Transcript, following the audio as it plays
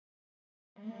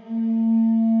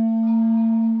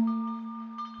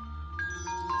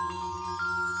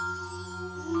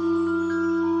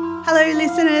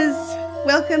listeners.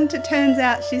 Welcome to Turns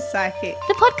Out She's Psychic.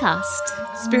 The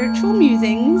podcast. Spiritual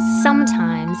musings.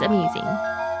 Sometimes amusing.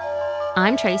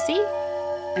 I'm Tracy.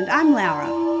 And I'm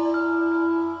Laura.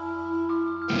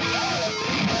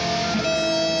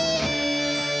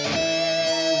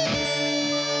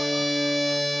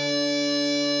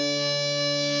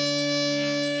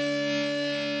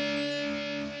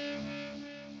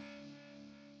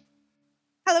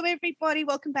 Hello, everybody.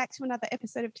 Welcome back to another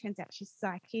episode of Turns Out She's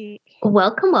Psychic.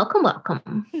 Welcome, welcome,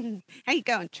 welcome. How you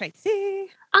going, Tracy?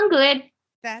 I'm good.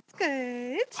 That's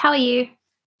good. How are you?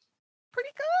 Pretty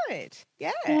good.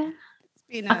 Yeah. It's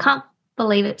been I can't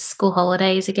believe it's school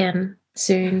holidays again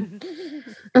soon.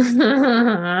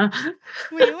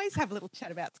 We always have a little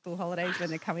chat about school holidays when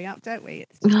they're coming up, don't we?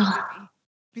 It's just a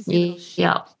busy little shit.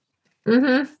 Yeah.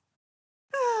 Mm-hmm.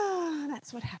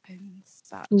 That's what happens.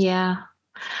 But Yeah.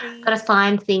 Got to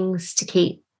find things to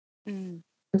keep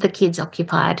the kids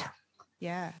occupied.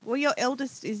 Yeah. Well, your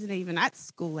eldest isn't even at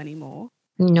school anymore.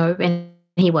 No, and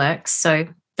he works, so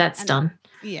that's done.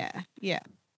 Yeah. And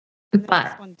the But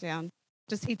next one down.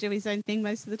 Does he do his own thing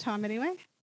most of the time anyway?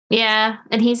 yeah,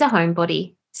 and he's a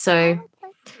homebody, so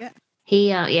Yeah. he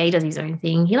does his own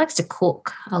thing. He likes to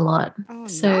cook a lot,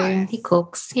 so nice. he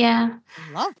cooks. Yeah.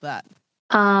 I love that.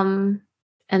 And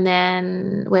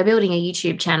then we're building a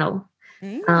YouTube channel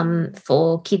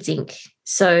for Kids Inc.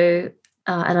 So,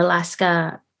 and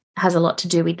Alaska has a lot to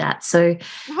do with that. So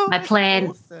my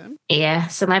plan,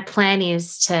 so my plan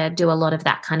is to do a lot of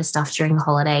that kind of stuff during the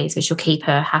holidays, which will keep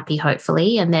her happy,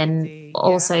 hopefully. And then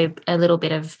also a little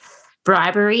bit of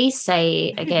bribery,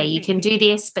 say, okay, you can do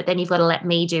this, but then you've got to let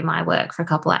me do my work for a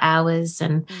couple of hours.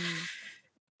 And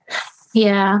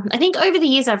yeah, I think over the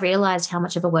years I've realized how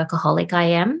much of a workaholic I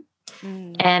am.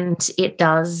 And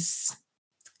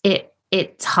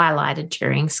it's highlighted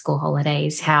during school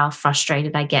holidays how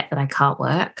frustrated I get that I can't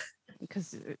work.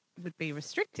 Because it would be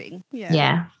restricting.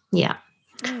 Yeah.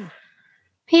 But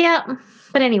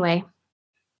anyway,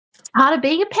 it's part of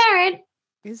being a parent.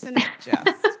 Isn't it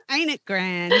just? Ain't it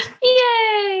grand?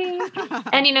 Yay.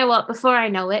 And you know what? Before I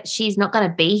know it, she's not going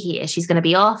to be here. She's going to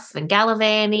be off and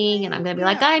gallivanting, and I'm going to be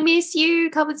like, I miss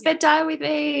you. Come and spend time with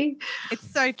me. It's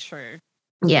so true.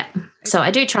 Yeah. So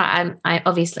I do try.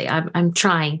 I'm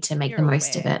trying to make the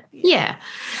most of it. Yeah.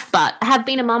 But I have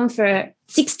been a mum for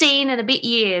 16 and a bit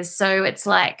years. So it's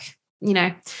like,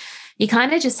 you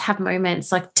kind of just have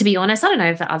moments, like, to be honest, I don't know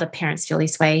if other parents feel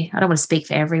this way. I don't want to speak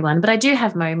for everyone, but I do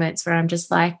have moments where I'm just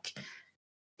like,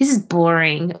 this is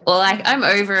boring, or like I'm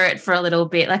over it for a little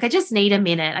bit. Like I just need a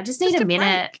minute. I just need a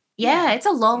minute. Yeah. It's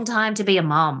a long time to be a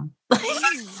mum.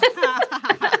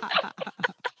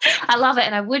 I love it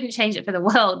and I wouldn't change it for the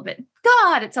world, but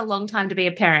God, it's a long time to be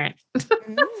a parent.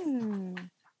 And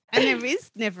there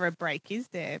is never a break, is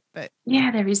there? But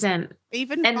yeah, there isn't.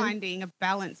 Even finding a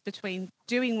balance between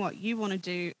doing what you want to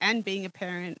do and being a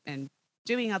parent and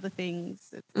doing other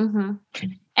things. And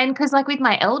because like with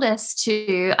my eldest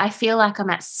too, I feel like I'm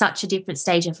at such a different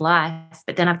stage of life,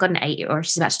 but then I've got an 8-year-old,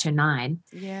 she's about to turn 9.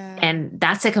 Yeah. And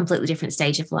that's a completely different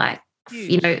stage of life.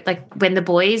 Huge. Like when the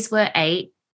boys were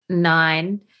 8,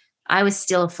 9, I was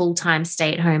still a full-time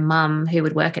stay-at-home mum who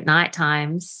would work at night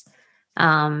times.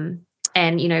 And,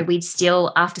 we'd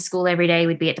still, after school every day,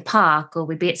 we'd be at the park or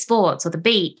we'd be at sports or the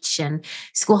beach, and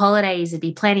school holidays, we'd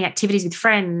be planning activities with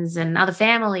friends and other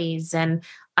families. And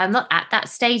I'm not at that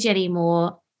stage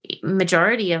anymore,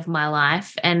 majority of my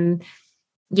life. And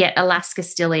yet Alaska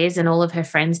still is, and all of her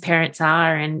friends' parents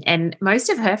are. And most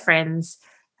of her friends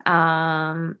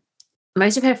are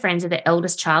the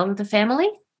eldest child of the family.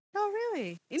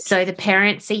 So the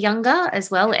parents are younger as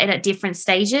well and at different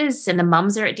stages, and the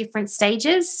mums are at different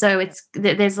stages. So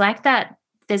there's like that.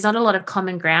 There's not a lot of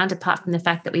common ground apart from the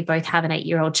fact that we both have an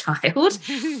 8-year-old child,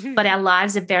 but our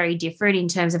lives are very different in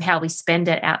terms of how we spend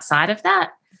it outside of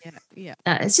that. Yeah.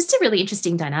 It's just a really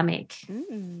interesting dynamic.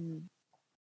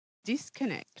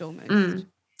 Disconnect almost.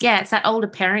 Yeah, it's that older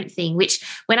parent thing, which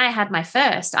when I had my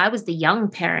first, I was the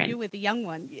young parent. You were the young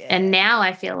one, yeah. And now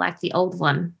I feel like the old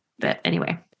one. But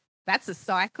anyway. That's a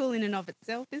cycle in and of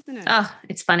itself, isn't it? Oh,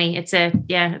 it's funny. It's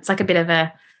like a bit of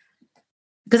a,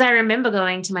 because I remember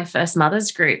going to my first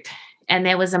mother's group and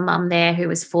there was a mum there who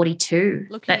was 42.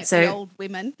 Looking at the old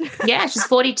women. Yeah, she's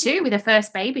 42 with her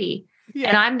first baby. Yeah.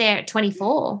 And I'm there at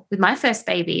 24 with my first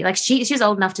baby. Like she's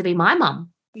old enough to be my mum.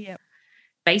 Yeah.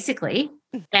 Basically.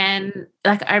 And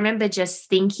like I remember just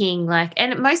thinking like,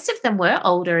 and most of them were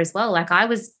older as well. Like I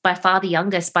was by far the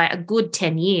youngest by a good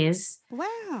 10 years.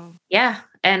 Wow. Yeah.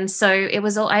 And so it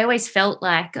was all, I always felt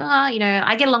like,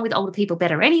 I get along with older people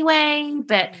better anyway,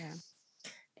 but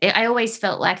I always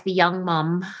felt like the young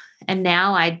mum. And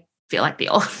now I feel like the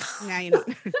old Now you're not.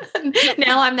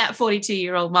 now I'm that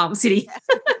 42-year-old mom sitting.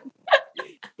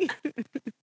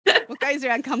 What goes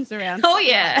around comes around. Oh,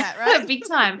 yeah. Like that, right? Big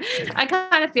time. I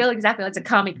kind of feel exactly like it's a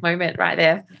karmic moment right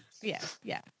there. Yeah.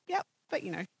 Yep. But,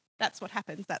 that's what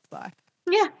happens. That's life.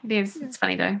 Yeah, it is. It's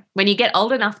funny though. When you get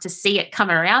old enough to see it come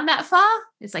around that far,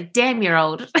 it's like, damn, you're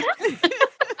old.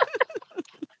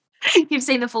 You've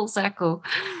seen the full circle.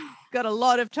 Got a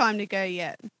lot of time to go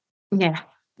yet. Yeah.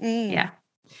 Mm. Yeah.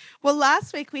 Well,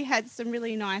 last week we had some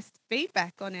really nice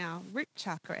feedback on our root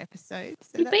chakra episode.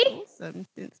 So that's awesome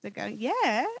since they're going.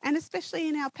 Yeah. And especially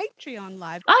in our Patreon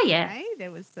live. Oh, yeah.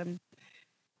 There was some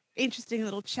interesting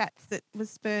little chats that was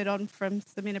spurred on from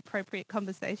some inappropriate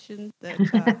conversations that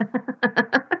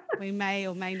we may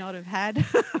or may not have had.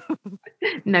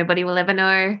 Nobody will ever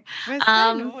know. We're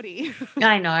so naughty.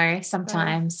 I know.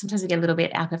 Sometimes we get a little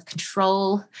bit out of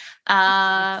control.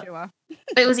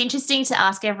 It was interesting to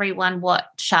ask everyone which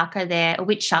chakra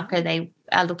they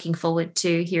are looking forward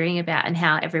to hearing about, and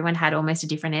how everyone had almost a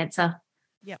different answer.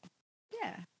 Yep.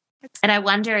 Yeah. And I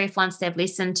wonder if once they've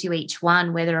listened to each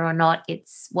one, whether or not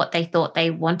it's what they thought they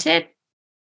wanted,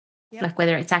 like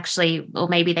whether it's actually, or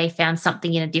maybe they found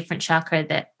something in a different chakra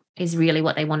that is really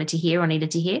what they wanted to hear or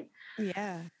needed to hear.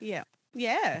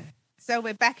 Yeah. So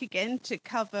we're back again to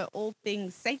cover all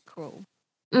things sacral.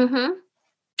 Mm-hmm.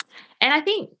 And I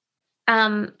think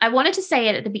I wanted to say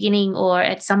it at the beginning or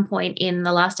at some point in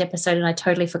the last episode, and I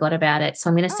totally forgot about it. So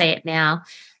I'm going to say it now.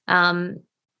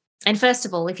 And first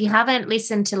of all, if you haven't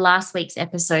listened to last week's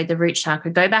episode, the root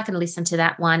chakra, go back and listen to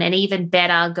that one. And even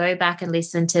better, go back and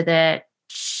listen to the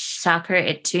chakra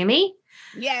at Tumi.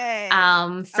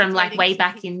 Yeah. From like way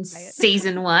back in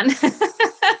season 1.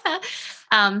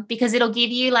 Because it'll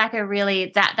give you like a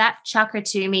really, that chakra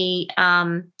Tumi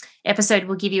episode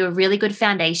will give you a really good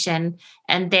foundation.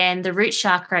 And then the root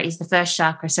chakra is the first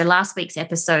chakra. So last week's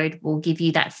episode will give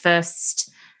you that first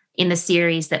in the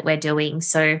series that we're doing.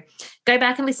 So go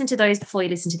back and listen to those before you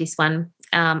listen to this one.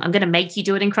 I'm going to make you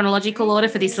do it in chronological order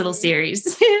for this little series.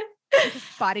 I'm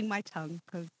just biting my tongue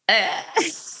because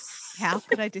how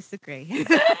could I disagree?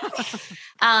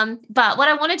 But what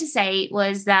I wanted to say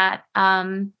was that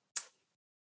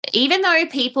even though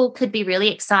people could be really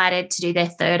excited to do their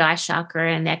third eye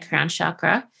chakra and their crown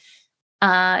chakra,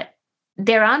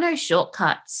 there are no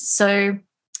shortcuts. So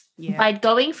by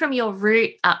going from your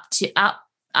root up to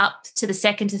the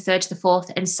second, to third, to the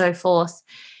fourth, and so forth,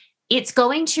 it's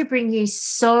going to bring you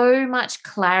so much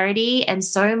clarity and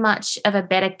so much of a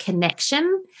better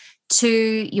connection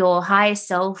to your higher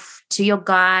self, to your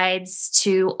guides,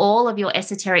 to all of your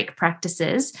esoteric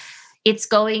practices. It's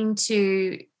going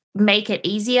to make it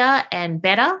easier and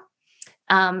better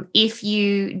if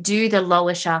you do the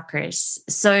lower chakras.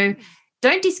 So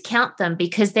don't discount them,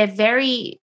 because they're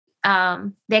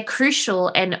they're crucial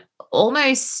and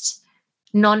almost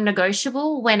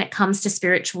non-negotiable when it comes to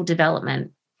spiritual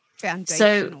development.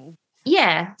 Foundational.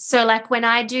 So like when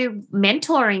I do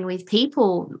mentoring with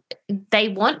people, they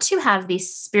want to have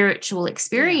this spiritual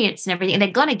experience and everything, and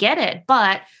they're going to get it.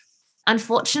 But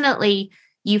unfortunately,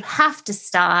 you have to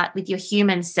start with your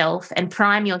human self and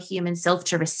prime your human self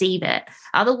to receive it.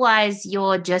 Otherwise,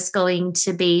 you're just going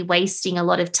to be wasting a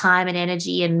lot of time and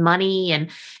energy and money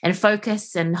and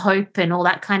focus and hope and all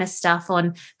that kind of stuff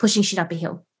on pushing shit up a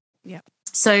hill. Yeah.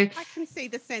 So I can see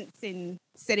the sense in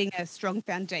setting a strong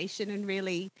foundation, and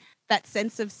really that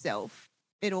sense of self.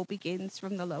 It all begins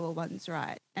from the lower ones,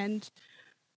 right? And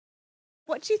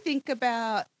what do you think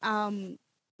about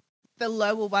the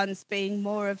lower ones being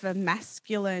more of a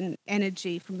masculine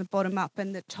energy from the bottom up,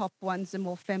 and the top ones are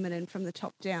more feminine from the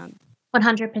top down?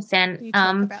 100%. Can you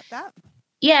talk about that?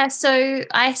 Yeah, so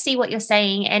I see what you're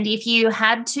saying. And if you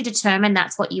had to determine,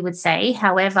 that's what you would say.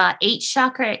 However, each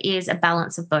chakra is a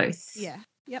balance of both. Yeah.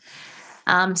 Yep.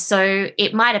 So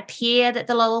it might appear that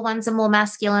the lower ones are more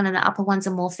masculine and the upper ones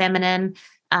are more feminine.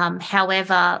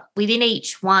 However, within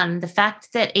each one, the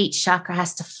fact that each chakra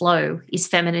has to flow is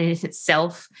feminine in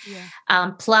itself.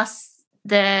 Yeah. Plus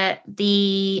the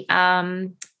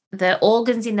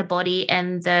organs in the body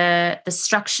and the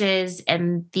structures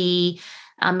and the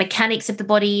mechanics of the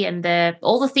body and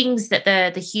all the things that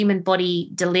the human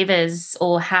body delivers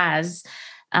or has.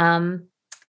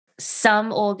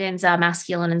 Some organs are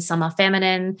masculine and some are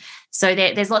feminine. So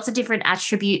there's lots of different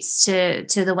attributes to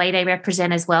the way they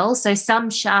represent as well. So some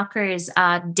chakras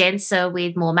are denser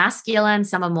with more masculine,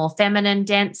 some are more feminine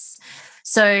dense.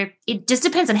 So it just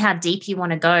depends on how deep you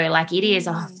want to go. Like it is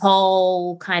a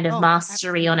whole kind of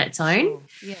mastery on its own.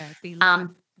 Sure. Yeah.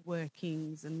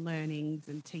 Workings and learnings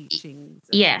and teachings.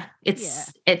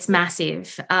 It's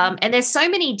massive. And there's so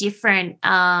many different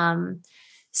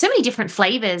so many different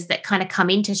flavors that kind of come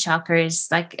into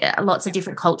chakras, like lots of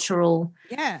different cultural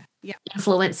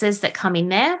influences that come in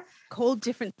there. Called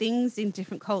different things in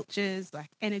different cultures, like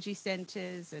energy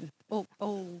centers and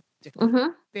all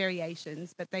different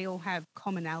variations, but they all have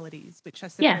commonalities, which I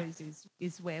suppose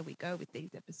is where we go with these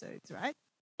episodes, right?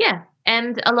 Yeah.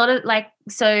 And a lot of like,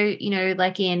 so, you know,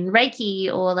 like in Reiki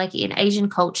or like in Asian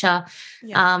culture,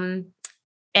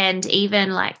 and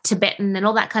even like Tibetan and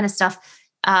all that kind of stuff,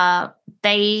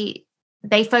 they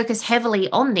focus heavily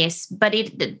on this, but they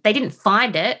didn't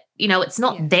find it. You know, it's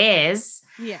not theirs.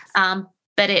 Yes.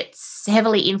 But it's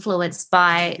heavily influenced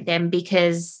by them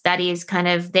because that is kind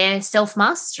of their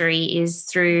self-mastery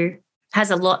has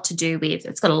a lot to do with,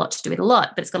 it's got a lot to do with a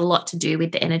lot, but it's got a lot to do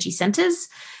with the energy centers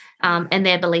and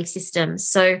their belief systems.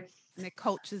 So, and their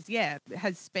cultures,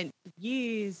 has spent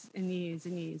years and years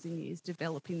and years and years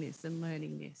developing this and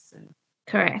learning this. And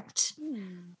correct.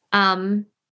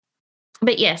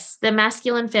 But yes, the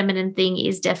masculine feminine thing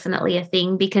is definitely a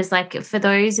thing because, like, for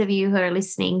those of you who are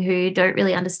listening who don't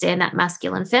really understand that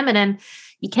masculine feminine,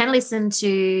 you can listen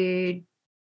to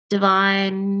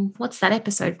Divine, what's that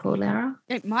episode called, Lara?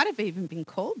 It might have even been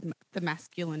called the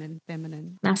masculine and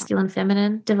feminine. Masculine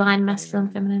feminine, divine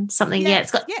masculine feminine, something.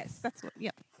 It's got. Yes, that's what.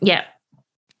 Yeah.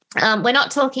 We're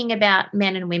not talking about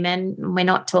men and women. We're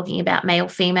not talking about male,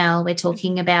 female. We're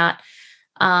talking about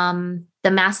the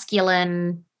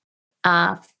masculine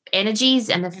energies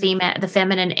and the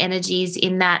feminine energies.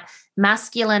 In that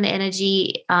masculine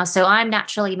energy, so I'm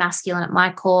naturally masculine at my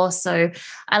core, so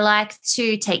I like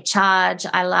to take charge,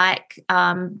 I like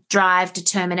drive,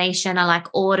 determination, I like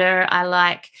order, I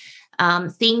like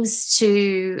things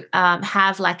to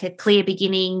have like a clear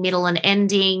beginning, middle and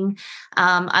ending.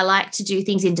 I like to do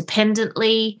things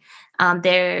independently.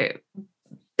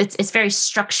 It's very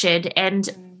structured.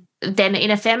 And then in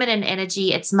a feminine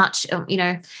energy, it's much,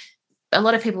 a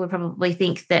lot of people would probably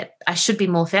think that I should be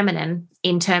more feminine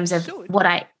in terms of what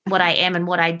I am and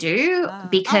what I do,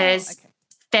 because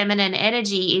feminine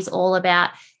energy is all about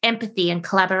empathy and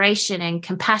collaboration and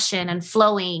compassion and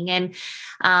flowing and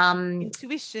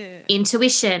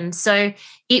intuition. So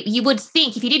you would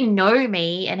think, if you didn't know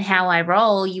me and how I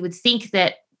roll, you would think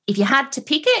that if you had to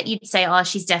pick it, you'd say, oh,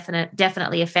 she's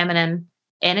definitely a feminine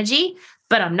energy,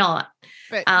 but I'm not.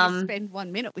 But you spend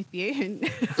 1 minute with you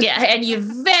and and you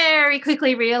very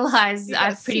quickly realize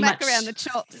I've pretty much around the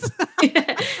chops.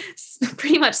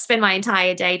 pretty much spend my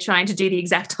entire day trying to do the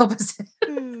exact opposite.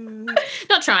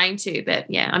 Not trying to, but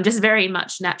I'm just very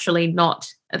much naturally not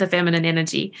the feminine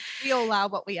energy. We all are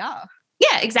what we are.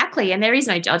 Yeah, exactly. And there is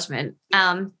no judgment.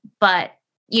 But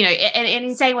and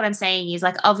in saying what I'm saying is,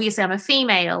 like, obviously I'm a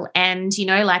female and,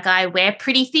 like, I wear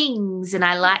pretty things and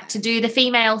I like to do the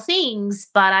female things,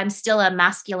 but I'm still a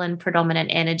masculine predominant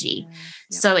energy.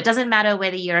 So it doesn't matter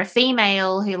whether you're a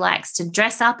female who likes to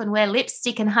dress up and wear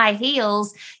lipstick and high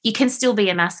heels, you can still be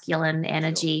a masculine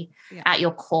energy at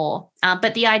your core.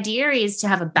 But the idea is to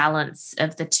have a balance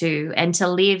of the two and to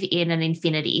live in an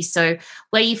infinity. So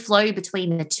where you flow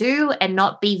between the two and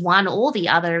not be one or the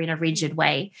other in a rigid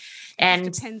way. And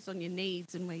it depends on your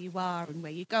needs and where you are and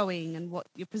where you're going and what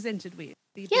you're presented with.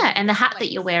 And the hat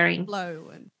that you're wearing.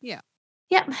 Flow and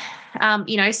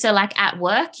so like at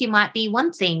work, you might be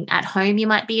one thing. At home, you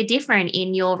might be a different.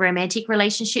 In your romantic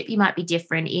relationship, you might be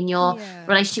different. In your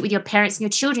relationship with your parents and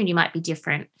your children, you might be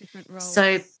different. Different roles.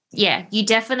 So,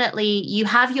 you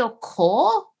have your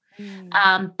core,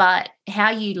 but how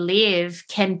you live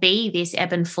can be this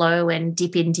ebb and flow and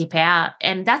dip in, dip out.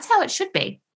 And that's how it should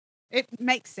be. It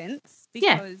makes sense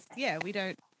because, we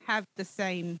don't have the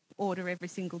same order every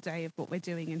single day of what we're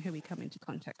doing and who we come into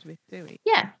contact with, do we?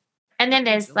 Yeah. And then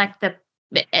there's like the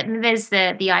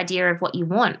idea of what you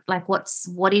want, like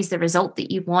what is the result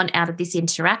that you want out of this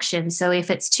interaction. So if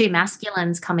it's two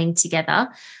masculines coming together,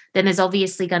 then there's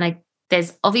obviously going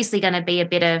to be a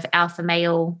bit of alpha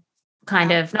male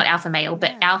kind of, not alpha male,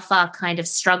 but alpha kind of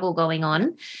struggle going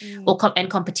on and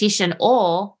competition.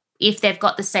 Or if they've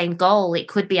got the same goal, it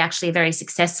could be actually a very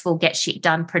successful, get shit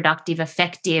done, productive,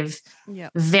 effective,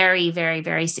 very, very,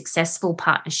 very successful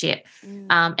partnership.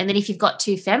 And then if you've got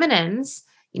two feminines,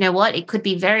 you know what, it could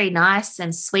be very nice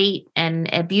and sweet and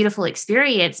a beautiful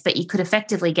experience, but you could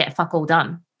effectively get fuck all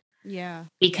done. Yeah.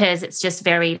 Because it's just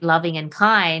very loving and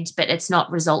kind, but it's not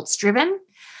results driven.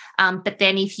 But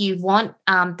then if you want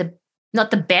not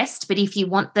the best, but if you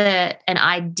want an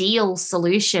ideal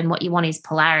solution, what you want is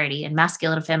polarity, and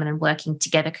masculine and feminine working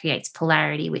together creates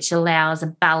polarity, which allows a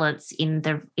balance in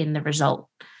the result.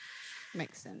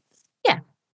 Makes sense. Yeah.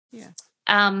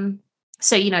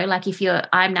 So, like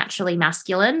I'm naturally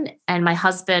masculine and my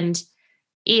husband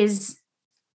is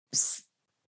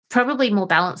probably more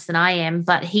balanced than I am,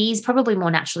 but he's probably more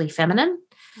naturally feminine.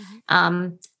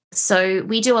 So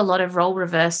we do a lot of role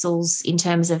reversals in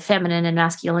terms of feminine and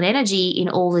masculine energy in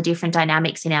all the different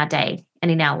dynamics in our day and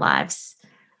in our lives.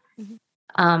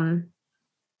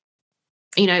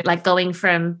 Like going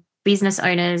from business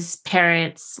owners,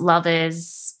 parents,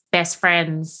 lovers, best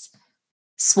friends,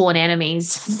 sworn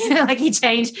enemies. Like you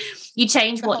change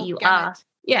what you are.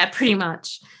 Yeah, pretty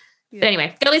much. Yeah. But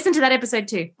anyway, go listen to that episode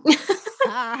too.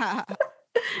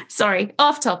 Sorry,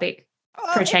 off topic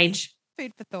for a change.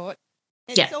 Food for thought.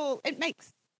 It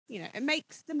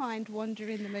makes the mind wander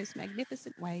in the most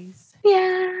magnificent ways.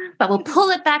 Yeah, but we'll pull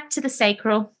it back to the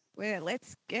sacral. Well,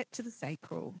 let's get to the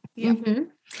sacral. Yeah.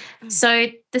 So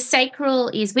the sacral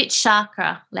is which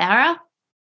chakra, Laura?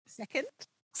 Second.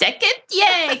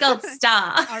 Yay, gold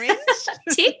star. Orange.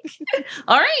 Tick.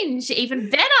 Orange, even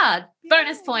better.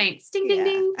 Bonus points. Ding, ding,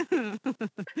 ding.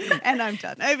 And I'm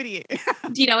done. Over to you.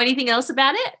 Do you know anything else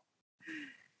about it?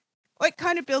 Well, it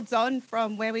kind of builds on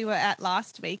from where we were at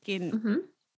last week.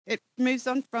 It moves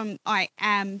on from I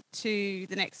am to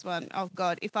the next one. Oh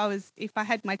God, if I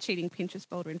had my cheating Pinterest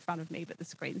folder in front of me, but the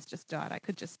screen's just died, I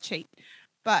could just cheat.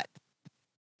 But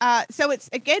so it's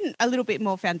again a little bit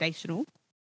more foundational.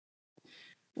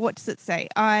 What does it say?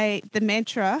 The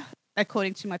mantra,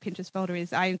 according to my Pinterest folder,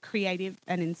 is I am creative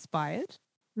and inspired.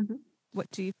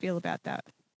 What do you feel about that?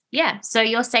 Yeah. So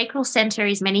your sacral center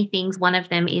is many things. One of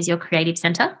them is your creative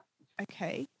center.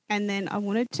 Okay. And then I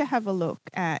wanted to have a look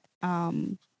at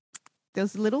there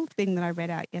was a little thing that I read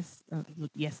out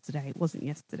yesterday. It wasn't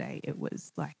yesterday. It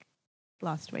was like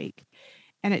last week.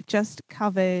 And it just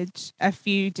covered a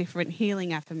few different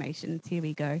healing affirmations. Here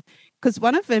we go. Because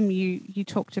one of them you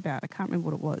talked about, I can't remember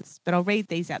what it was, but I'll read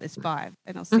these out. There's 5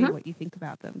 and I'll see what you think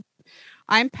about them.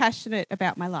 I'm passionate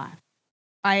about my life.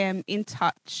 I am in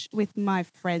touch with my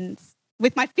friends,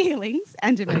 with my feelings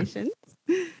and emotions.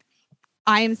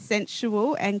 I am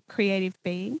sensual and creative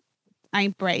being. I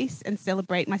embrace and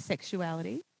celebrate my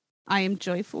sexuality. I am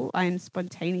joyful. I am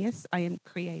spontaneous. I am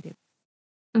creative.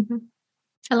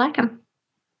 I like them.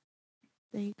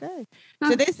 There you go.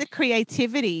 So there's the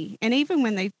creativity. And even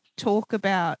when they talk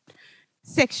about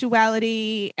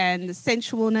sexuality and the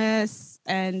sensualness,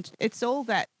 and it's all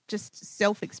that just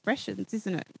self-expressions,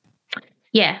 isn't it?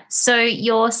 Yeah. So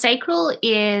your sacral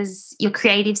is your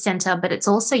creative center, but it's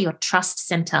also your trust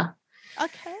center.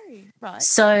 Okay, right.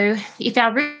 So if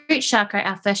our root chakra,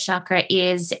 our first chakra,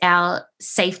 is our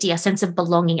safety, our sense of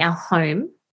belonging, our home,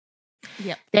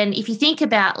 then if you think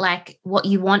about like what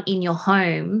you want in your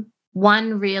home,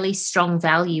 one really strong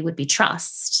value would be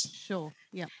trust. Sure.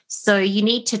 Yeah. So you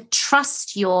need to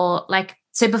trust before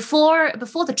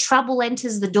the trouble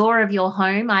enters the door of your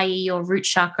home, i.e. your root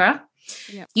chakra,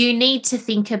 you need to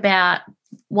think about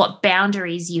what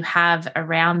boundaries you have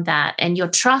around that. And your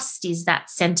trust is that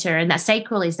center, and that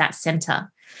sacral is that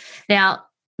center. Now,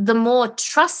 the more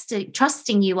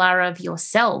trusting you are of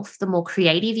yourself, the more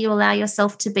creative you allow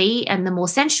yourself to be, and the more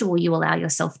sensual you allow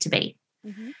yourself to be.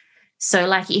 So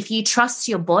like if you trust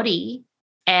your body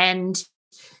and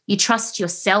you trust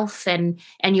yourself and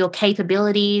your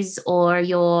capabilities, or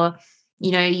your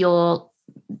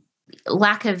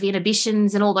lack of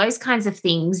inhibitions and all those kinds of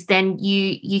things, then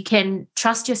you can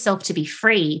trust yourself to be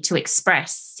free to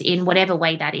express in whatever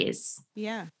way that is.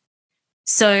 Yeah.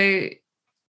 So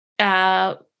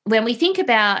when we think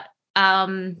about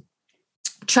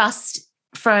trust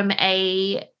from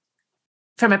a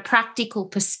practical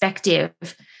perspective,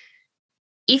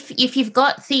 if you've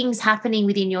got things happening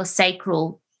within your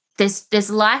sacral,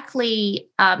 there's likely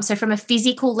so from a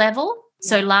physical level.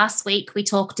 So last week we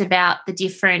talked about the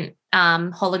different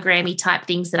hologrammy type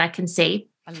things that I can see.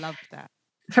 I love that.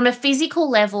 From a physical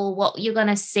level, what you're going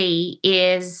to see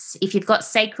is if you've got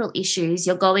sacral issues,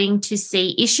 you're going to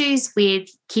see issues with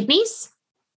kidneys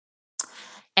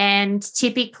and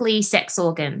typically sex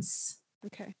organs.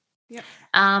 Okay. Yep.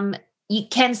 It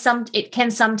can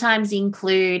sometimes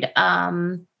include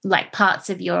like parts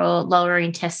of your lower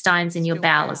intestines and your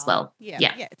bowel as well.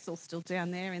 Yeah, it's all still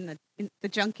down there in the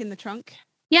junk in the trunk.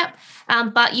 Yep.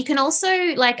 But you can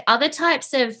also like other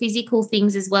types of physical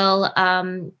things as well.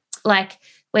 Like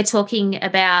we're talking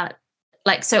about,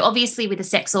 like, so obviously with the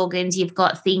sex organs, you've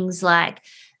got things like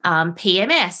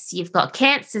PMS, you've got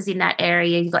cancers in that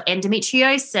area, you've got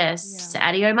endometriosis,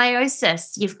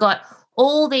 adenomyosis, you've got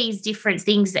all these different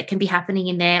things that can be happening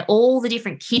in there, all the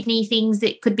different kidney things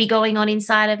that could be going on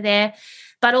inside of there.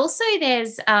 But also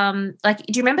there's like,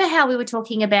 do you remember how we were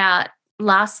talking about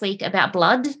last week about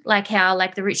blood, like how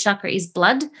like the root chakra is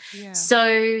blood? Yeah. So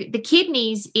the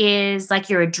kidneys is like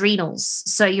your adrenals,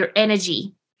 so your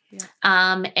energy.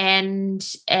 and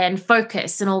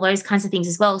focus and all those kinds of things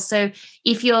as well. So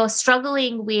if you're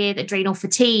struggling with adrenal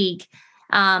fatigue,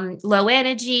 low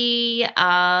energy,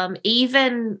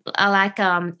 even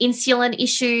insulin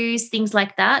issues, things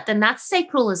like that, then that's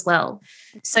sacral as well.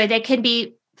 So there can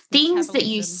be things that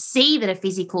you see that are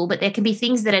physical, but there can be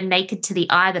things that are naked to the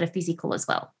eye that are physical as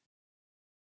well.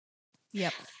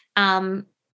 Yep.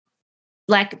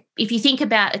 Like if you think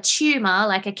about a tumor,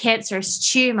 like a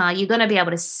cancerous tumor, you're going to be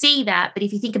able to see that. But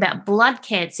if you think about blood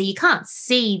cancer, you can't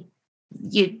see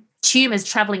your tumors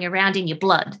traveling around in your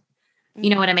blood.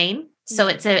 You know what I mean? So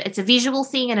it's a visual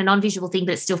thing and a non-visual thing,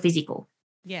 but it's still physical.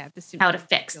 Yeah. How it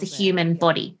affects the human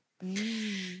body.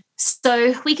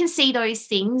 So we can see those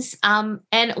things.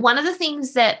 And one of the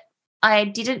things that I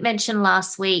didn't mention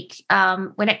last week,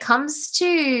 when it comes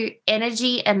to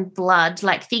energy and blood,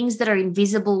 like things that are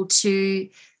invisible to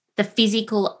the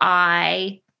physical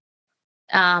eye,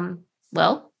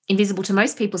 invisible to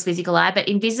most people's physical eye, but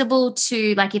invisible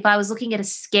to, like if I was looking at a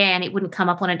scan, it wouldn't come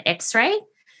up on an X-ray.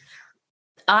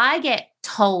 I get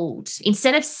told,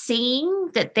 instead of seeing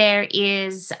that there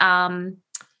is,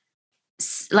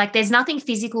 there's nothing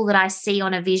physical that I see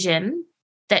on a vision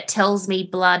that tells me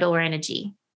blood or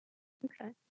energy.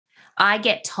 Okay. I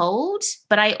get told,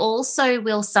 but I also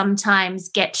will sometimes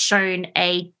get shown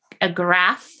a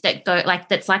graph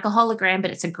that's like a hologram,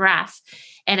 but it's a graph,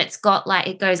 and it's got like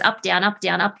it goes up, down, up,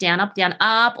 down, up, down, up, down,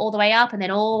 up, all the way up, and then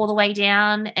all the way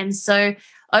down. And so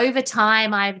over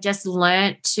time, I've just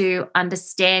learnt to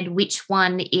understand which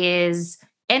one is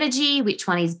energy, which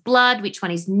one is blood, which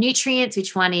one is nutrients,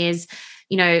 which one is,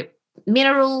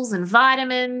 minerals and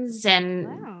vitamins,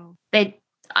 and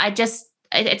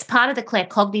it's part of the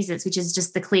claircognizance, which is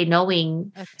just the clear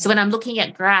knowing. Okay. So when I'm looking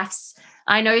at graphs,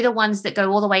 I know the ones that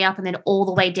go all the way up and then all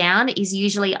the way down is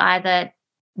usually either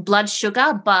blood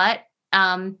sugar, but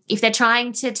if they're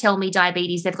trying to tell me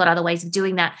diabetes, they've got other ways of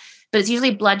doing that. But it's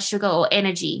usually blood sugar or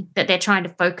energy that they're trying to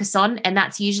focus on, and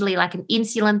that's usually like an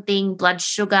insulin thing, blood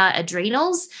sugar,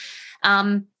 adrenals.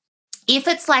 If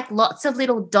it's like lots of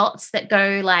little dots that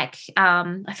go like,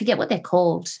 I forget what they're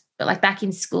called, but like back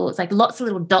in school, it's like lots of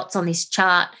little dots on this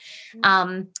chart.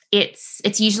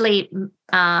 It's usually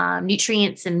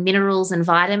nutrients and minerals and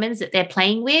vitamins that they're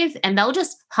playing with, and they'll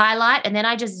just highlight, and then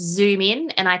I just zoom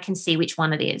in and I can see which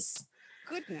one it is.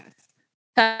 Goodness.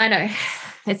 I know.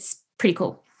 It's pretty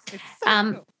cool. It's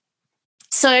so cool.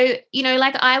 So,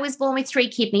 like I was born with 3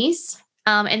 kidneys.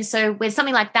 And so when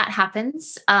something like that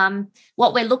happens,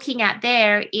 what we're looking at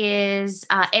there is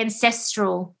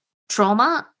ancestral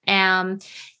trauma and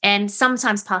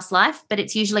sometimes past life, but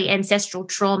it's usually ancestral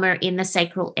trauma in the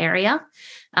sacral area,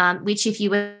 which if you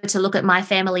were to look at my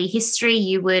family history,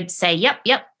 you would say, yep,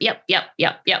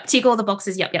 tick all the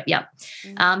boxes, yep.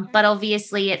 But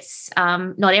obviously it's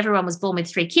not everyone was born with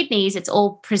 3 kidneys. It's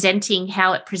all presenting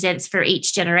how it presents for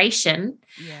each generation.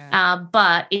 Yeah.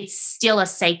 But it's still a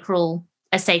sacral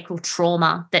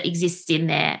trauma that exists in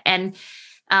there. And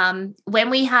when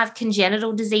we have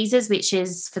congenital diseases, which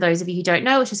is, for those of you who don't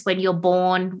know, it's just when you're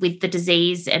born with the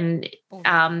disease and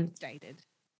instated.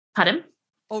 Pardon?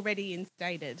 Already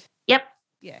instated. Yep.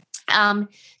 Yeah.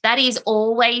 That is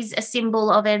always a symbol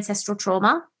of ancestral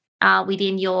trauma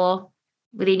within your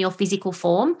physical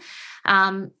form.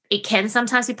 It can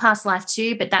sometimes be past life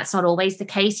too, but that's not always the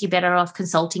case. You're better off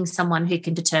consulting someone who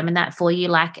can determine that for you,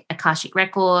 like Akashic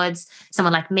Records,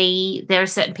 someone like me. There are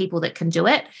certain people that can do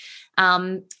it.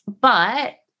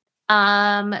 But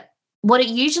what it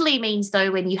usually means,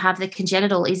 though, when you have the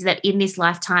congenital is that in this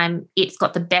lifetime, it's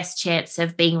got the best chance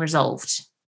of being resolved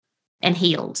and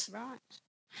healed.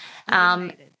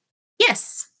 Right.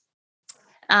 Yes.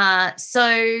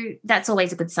 So that's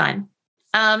always a good sign.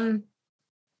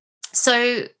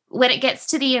 So when it gets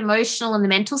to the emotional and the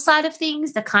mental side of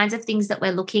things, the kinds of things that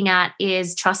we're looking at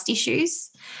is trust issues.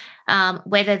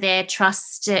 Whether they're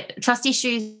trust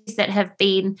issues that have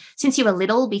been since you were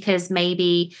little, because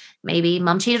maybe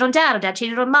mum cheated on dad or dad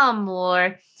cheated on mum,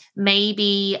 or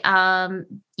maybe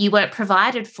you weren't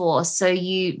provided for, so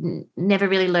you never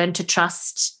really learned to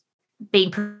trust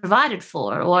being provided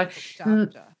for, or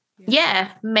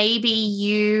maybe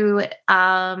you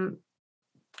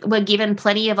were given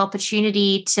plenty of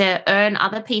opportunity to earn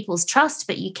other people's trust,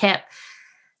 but you kept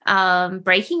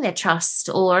breaking their trust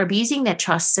or abusing their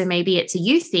trust. So maybe it's a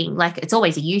you thing, like it's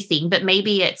always a you thing, but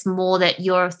maybe it's more that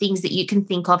your things that you can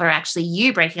think of are actually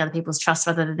you breaking other people's trust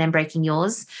rather than them breaking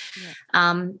yours.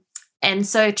 Yeah. And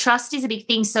so trust is a big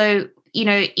thing. So,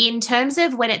 in terms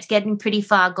of when it's getting pretty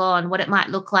far gone, what it might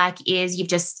look like is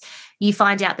you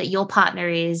find out that your partner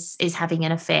is having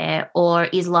an affair or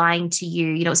is lying to you.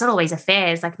 You know, it's not always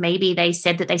affairs. Like maybe they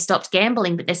said that they stopped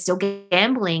gambling, but they're still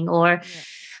gambling. Or,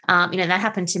 you know, that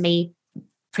happened to me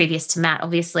previous to Matt,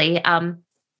 obviously.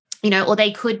 You know, or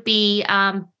they could be,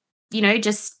 you know,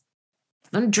 just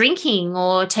drinking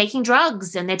or taking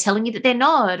drugs and they're telling you that they're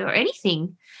not, or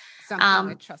anything. Something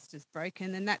where trust is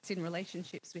broken, and that's in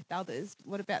relationships with others.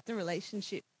 What about the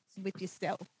relationship with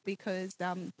yourself? Because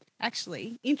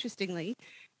actually, interestingly,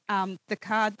 the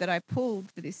card that I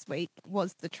pulled for this week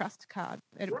was the trust card,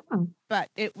 but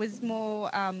it was more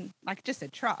like just a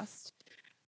trust.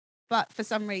 But for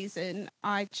some reason,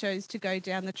 I chose to go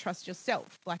down the trust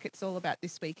yourself. Like it's all about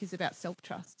this week is about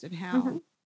self-trust and how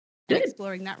and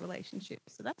exploring that relationship.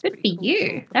 So that's good for cool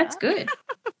you. That's good.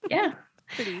 Yeah.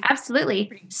 Absolutely.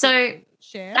 Pretty so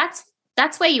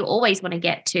that's where you always want to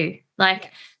get to.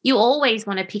 Like you always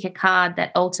want to pick a card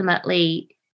that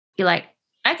ultimately you're like,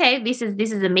 okay, this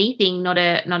is a me thing, not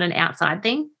an outside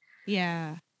thing.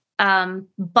 Yeah.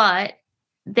 But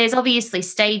there's obviously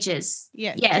stages.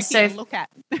 Yeah. So to look at.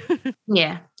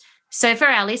 Yeah. So for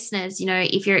our listeners, you know,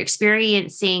 if you're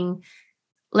experiencing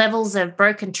levels of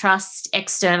broken trust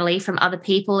externally from other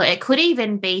people, it could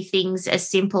even be things as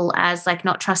simple as like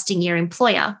not trusting your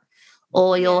employer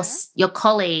or your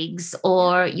colleagues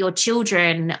or your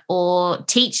children or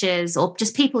teachers or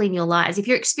just people in your lives. If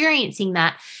you're experiencing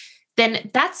that, then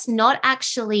that's not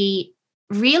actually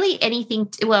really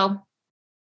anything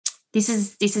this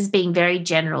is being very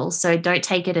general, so don't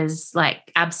take it as like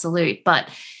absolute, but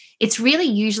it's really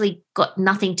usually got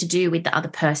nothing to do with the other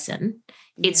person.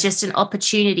 It's just an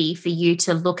opportunity for you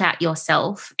to look at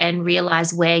yourself and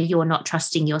realize where you're not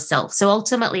trusting yourself. So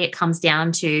ultimately it comes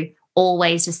down to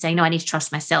always just saying, no, I need to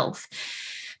trust myself.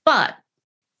 But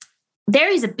there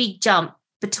is a big jump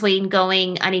between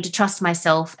going, I need to trust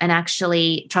myself and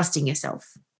actually trusting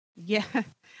yourself. Yeah.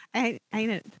 Ain't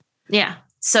it? Yeah.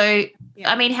 So,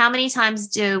 I mean, how many times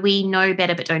do we know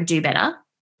better but don't do better?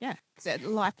 Yeah. It's a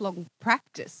lifelong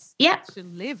practice. Yeah. To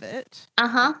live it.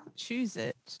 Choose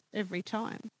it every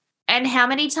time. And how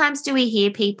many times do we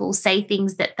hear people say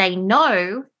things that they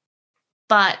know,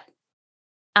 but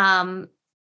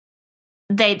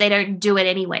they don't do it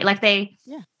anyway? Like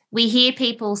we hear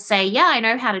people say, yeah, I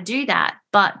know how to do that.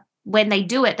 But when they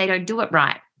do it, they don't do it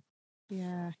right.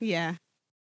 Yeah. Yeah.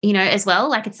 You know, as well,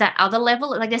 like it's that other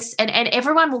level, like this, and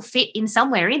everyone will fit in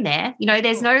somewhere in there. You know,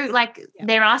 there's no like,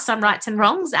 there are some rights and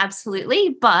wrongs,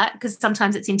 absolutely, but because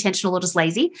sometimes it's intentional or just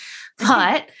lazy.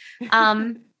 But, you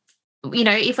know,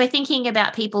 if we're thinking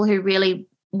about people who really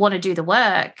want to do the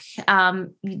work,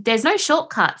 there's no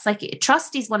shortcuts. Like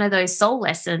trust is one of those soul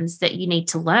lessons that you need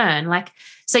to learn. Like,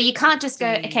 so you can't just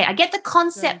go, okay, I get the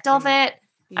concept of it.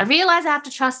 I realize I have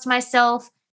to trust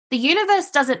myself. The universe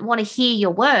doesn't want to hear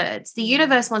your words. The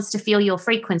universe wants to feel your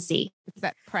frequency. It's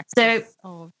that practice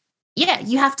of. Yeah,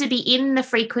 you have to be in the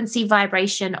frequency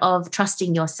vibration of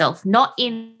trusting yourself, not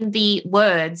in the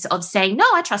words of saying, no,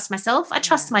 I trust myself. I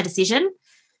trust my decision.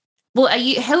 Well,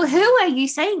 who are you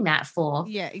saying that for?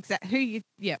 Yeah, exactly.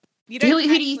 You don't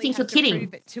who do you think you're kidding?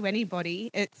 Prove it to anybody.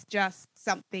 It's just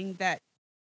something that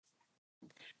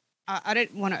I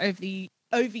don't want to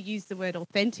overuse the word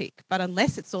authentic, but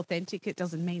unless it's authentic, it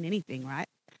doesn't mean anything, right?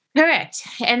 Correct.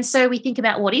 And so we think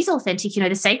about what is authentic. You know,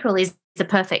 the sacral is the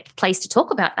perfect place to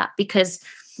talk about that because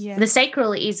the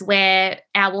sacral is where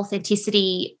our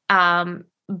authenticity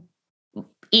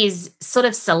is sort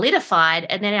of solidified,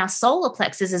 and then our solar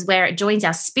plexus is where it joins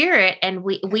our spirit, and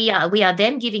we are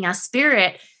then giving our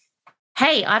spirit,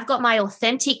 hey, I've got my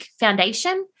authentic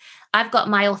foundation. I've got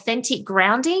my authentic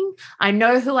grounding. I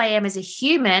know who I am as a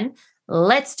human.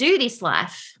 Let's do this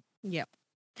life. Yep.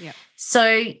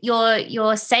 So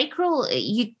your sacral,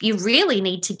 you really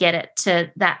need to get it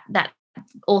to that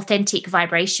authentic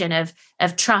vibration of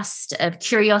trust, of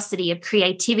curiosity, of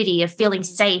creativity, of feeling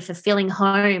safe, of feeling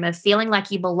home, of feeling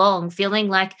like you belong, feeling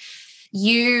like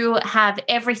you have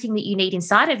everything that you need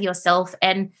inside of yourself,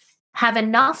 and have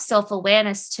enough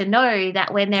self-awareness to know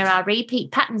that when there are repeat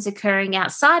patterns occurring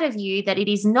outside of you, that it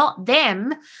is not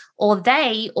them or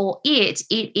they or it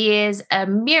is a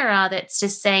mirror that's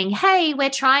just saying, hey, we're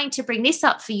trying to bring this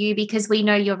up for you because we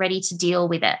know you're ready to deal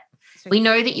with it. We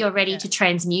know that you're ready to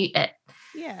transmute it.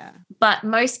 Yeah. But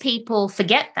most people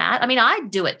forget that. I mean, I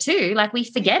do it too. Like we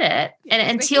forget it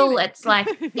and until it's like,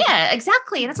 yeah,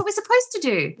 exactly. And that's what we're supposed to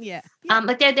do. Yeah.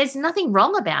 Like there's nothing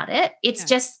wrong about it. It's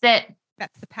just that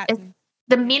that's the pattern.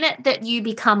 The minute that you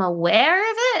become aware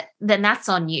of it, then that's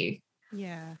on you.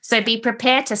 Yeah. So be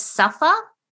prepared to suffer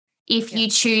if you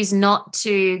choose not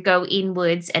to go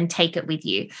inwards and take it with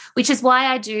you, which is why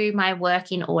I do my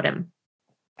work in autumn.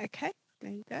 Okay.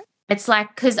 There you go. It's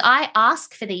like, because I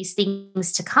ask for these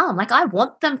things to come. Like, I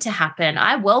want them to happen.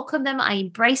 I welcome them. I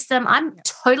embrace them. I'm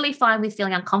totally fine with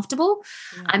feeling uncomfortable.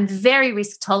 Yeah. I'm very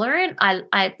risk tolerant. I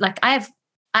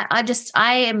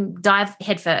am dive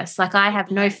headfirst. Like, I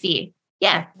have no fear.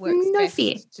 Yeah. Works No best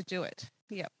fear. to do it.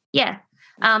 Yeah. Yeah.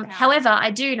 However, I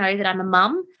do know that I'm a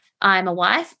mum, I'm a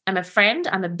wife, I'm a friend,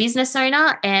 I'm a business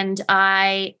owner, and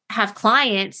I have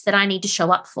clients that I need to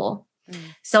show up for.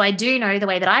 So I do know the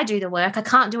way that I do the work. I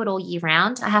can't do it all year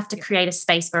round. I have to create a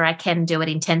space where I can do it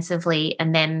intensively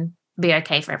and then be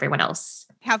okay for everyone else.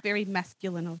 How very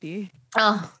masculine of you.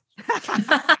 Oh.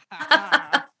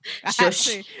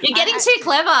 Shush. You're getting too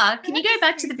clever. Can you go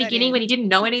back to the beginning when you didn't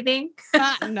know anything?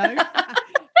 No.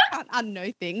 Can't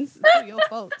unknow things. It's all your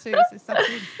fault too. So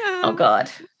oh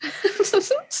God.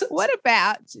 What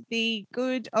about the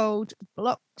good old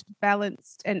blocked,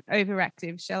 balanced, and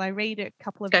overactive? Shall I read a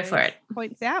couple of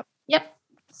points out? Yep.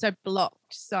 So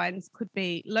blocked signs could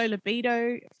be low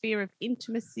libido, fear of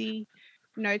intimacy,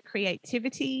 no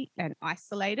creativity, and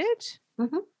isolated.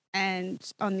 Mm-hmm.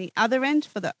 And on the other end,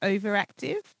 for the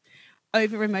overactive,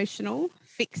 over emotional,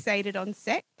 fixated on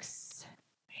sex,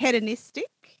 hedonistic,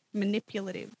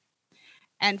 manipulative.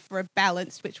 And for a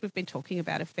balanced, which we've been talking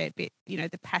about a fair bit, the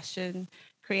passion,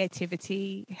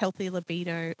 creativity, healthy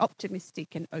libido,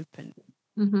 optimistic and open.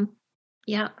 Mm-hmm.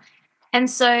 Yeah. And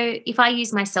so if I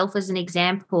use myself as an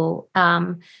example,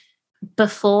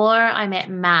 before I met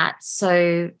Matt,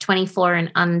 so 24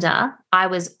 and under, I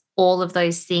was all of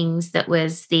those things that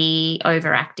was the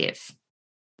overactive.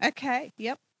 Okay.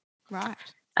 Yep. Right.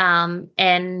 And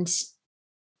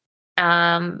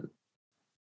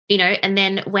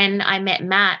then when I met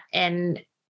Matt and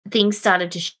things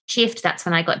started to shift, that's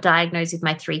when I got diagnosed with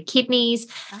my 3 kidneys.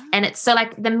 Oh. And it's so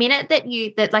like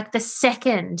the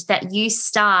second that you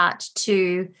start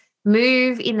to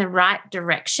move in the right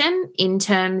direction in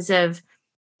terms of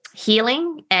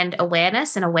healing and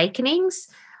awareness and awakenings,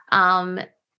 the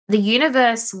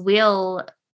universe will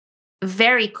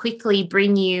very quickly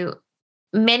bring you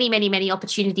many, many, many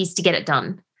opportunities to get it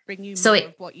done. Bring you more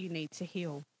of what you need to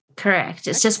heal. Correct.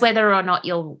 It's just whether or not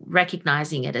you're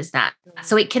recognizing it as that.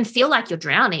 So it can feel like you're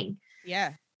drowning.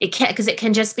 Yeah. It can, because it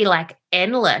can just be like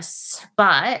endless,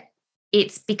 but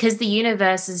it's because the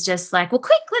universe is just like, well,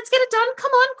 quick, let's get it done.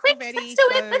 Come on, quick,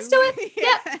 let's do it.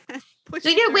 Yeah.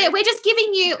 So, we're just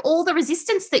giving you all the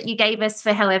resistance that you gave us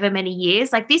for however many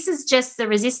years. Like, this is just the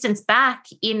resistance back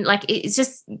in, like, it's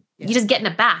just, you're just getting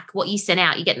it back. What you sent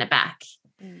out, you're getting it back.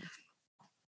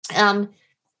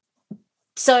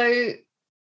 So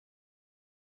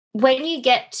when you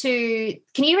get to,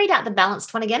 can you read out the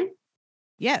balanced one again?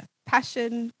 Yeah.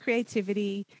 Passion,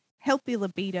 creativity, healthy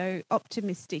libido,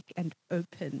 optimistic and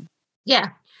open. Yeah.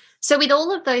 So with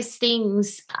all of those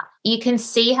things, you can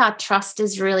see how trust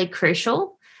is really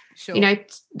crucial. Sure.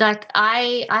 Like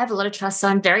I have a lot of trust, so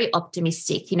I'm very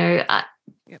optimistic. The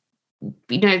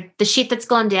shit that's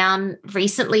gone down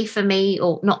recently for me,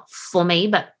 or not for me,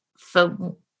 but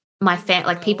for my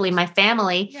people in my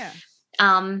family. Yeah.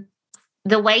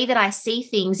 The way that I see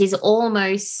things is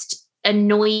almost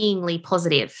annoyingly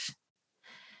positive,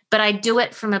 but I do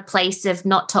it from a place of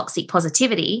not toxic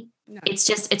positivity. No.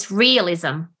 It's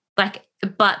realism.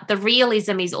 But the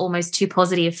realism is almost too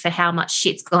positive for how much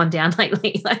shit's gone down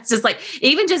lately. It's just like,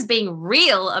 even just being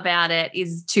real about it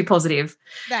is too positive.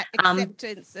 That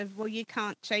acceptance of, well, you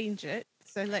can't change it,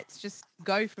 so let's just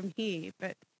go from here.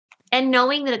 And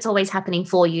knowing that it's always happening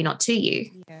for you, not to you.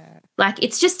 Yeah. Like,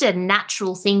 it's just a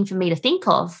natural thing for me to think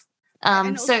of.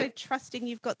 And also trusting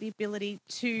you've got the ability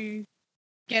to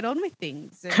get on with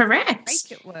things. Correct.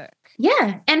 Make it work.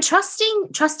 Yeah. And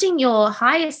trusting your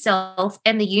higher self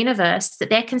and the universe that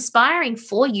they're conspiring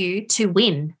for you to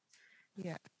win.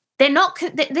 Yeah. They're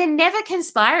never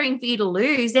conspiring for you to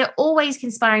lose. They're always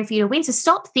conspiring for you to win. So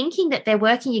stop thinking that they're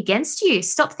working against you.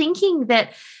 Stop thinking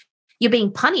that you're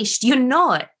being punished. You're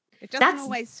not. It doesn't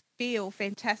always feel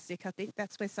fantastic. I think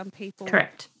that's where some people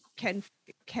correct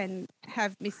can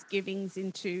have misgivings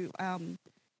into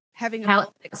having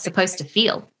how it's supposed to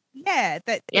feel. Yeah,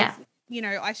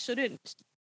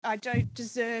 I don't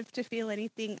deserve to feel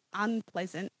anything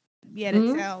unpleasant, yet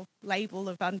it's our label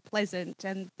of unpleasant.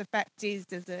 And the fact is,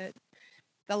 there's the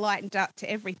light and dark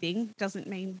to everything. Doesn't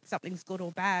mean something's good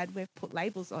or bad. We've put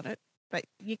labels on it, but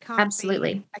you can't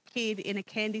be a kid in a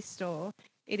candy store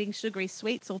eating sugary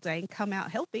sweets all day and come out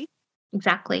healthy.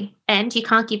 Exactly. And you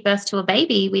can't give birth to a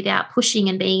baby without pushing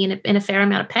and being in a fair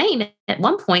amount of pain at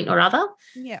one point or other.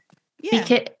 Yeah.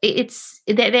 Because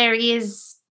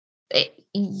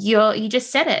you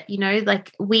just said it,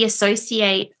 like, we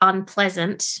associate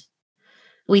unpleasant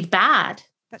with bad.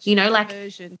 That's you your know, like,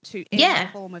 aversion to yeah.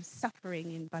 any form of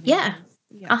suffering in bunny Yeah. ways.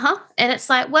 Yeah. And it's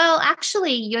like, well,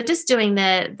 actually, you're just doing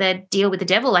the deal with the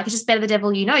devil. Like, it's just better the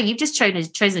devil, you know. You've just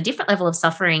chosen a different level of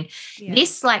suffering. Yeah.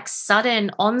 This like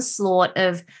sudden onslaught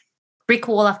of brick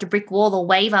wall after brick wall or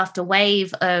wave after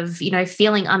wave of, you know,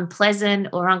 feeling unpleasant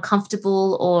or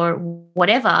uncomfortable or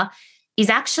whatever is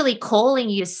actually calling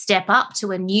you to step up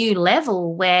to a new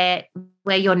level where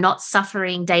you're not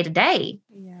suffering day to day.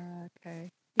 Yeah.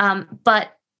 Okay.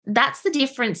 But that's the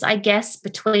difference, I guess,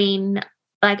 between,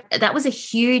 like, that was a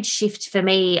huge shift for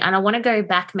me. And I want to go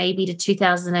back maybe to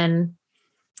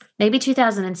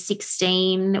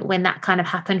 2016 when that kind of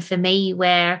happened for me,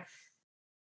 where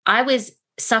I was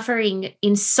suffering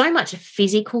in so much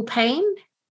physical pain.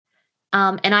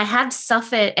 And I had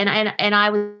suffered, and I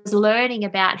was learning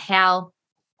about how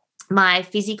my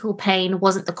physical pain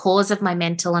wasn't the cause of my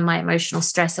mental and my emotional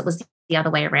stress. It was the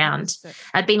other way around.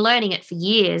 I'd been learning it for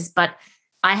years, but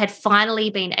I had finally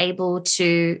been able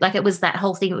to, like, it was that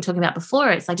whole thing we were talking about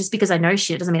before. It's like, just because I know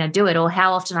shit doesn't mean I do it, or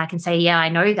how often I can say, yeah, I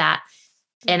know that.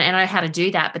 And I know how to do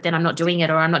that, but then I'm not doing it,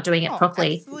 or I'm not doing it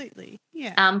properly. Absolutely.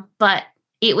 Yeah. But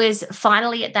it was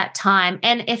finally at that time.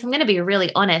 And if I'm going to be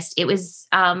really honest, it was,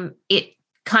 it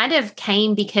kind of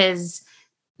came because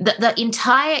the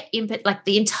entire input, like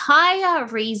the entire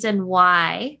reason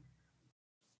why,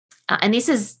 and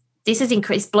this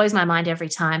increased, blows my mind every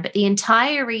time, but the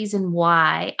entire reason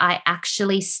why I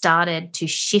actually started to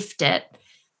shift it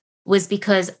was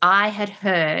because I had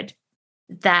heard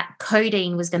that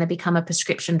codeine was going to become a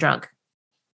prescription drug.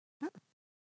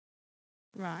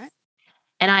 Right.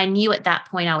 And I knew at that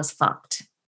point I was fucked.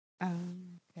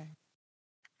 Okay.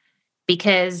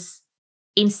 Because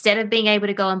instead of being able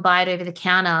to go and buy it over the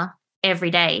counter every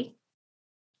day,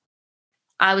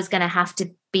 I was going to have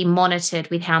to be monitored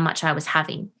with how much I was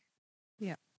having.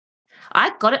 Yeah.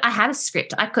 I got it. I had a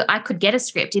script. I could get a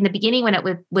script in the beginning when it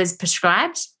was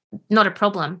prescribed. Not a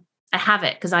problem. I have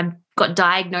it because I've got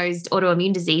diagnosed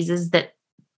autoimmune diseases that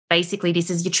basically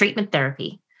this is your treatment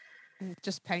therapy.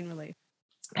 Just pain relief.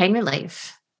 Pain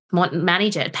relief.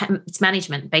 Manage it. It's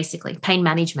management, basically. Pain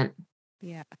management.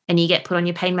 Yeah. And you get put on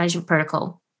your pain management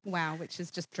protocol. Wow, which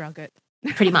is just drug it.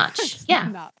 Pretty much. Yeah.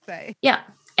 Nuts, eh? Yeah.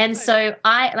 And so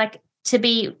I, like, to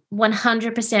be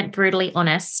 100% brutally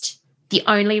honest, the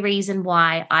only reason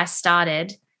why I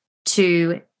started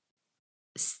to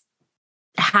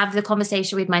have the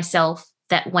conversation with myself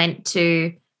that went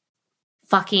to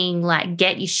fucking, like,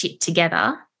 get your shit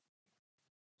together.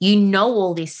 You know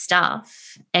all this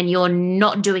stuff and you're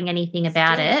not doing anything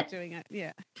about Still it. not doing it.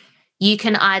 Yeah. You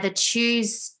can either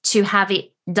choose to have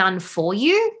it done for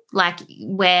you, like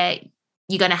where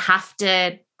you're going to have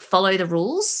to follow the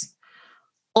rules,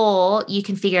 or you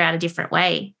can figure out a different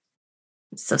way.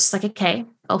 So it's like, okay,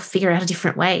 I'll figure out a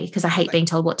different way because I hate being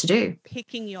told what to do.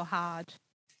 Picking your hard.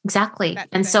 Exactly.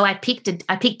 And so I picked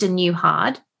a new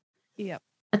hard. Yeah.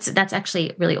 That's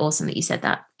actually really awesome that you said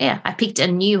that. Yeah, I picked a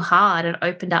new hard and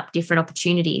opened up different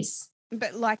opportunities.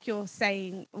 But like you're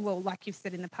saying, well, like you've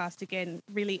said in the past, again,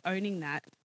 really owning that.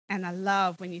 And I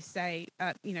love when you say,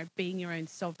 being your own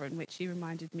sovereign, which you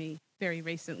reminded me very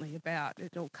recently about.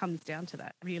 It all comes down to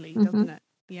that, really, doesn't it?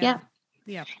 Yeah.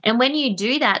 Yeah. And when you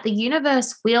do that, the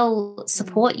universe will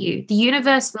support you. The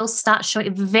universe will start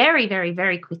showing very, very,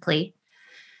 very quickly.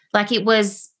 Like, it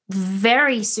was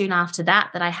very soon after that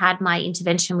I had my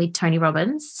intervention with Tony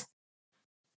Robbins.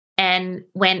 And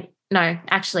that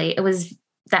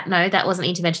wasn't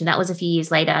intervention. That was a few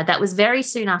years later. That was very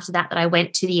soon after that I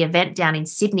went to the event down in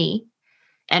Sydney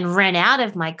and ran out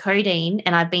of my codeine.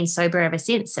 And I've been sober ever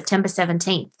since. September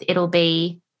 17th. It'll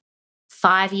be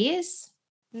 5 years.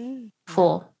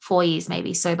 4 years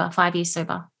maybe sober, 5 years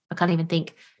sober. I can't even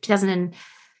think.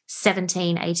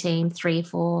 2017, 18, 3,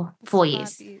 4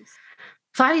 years.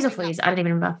 5 years or 4 years. I don't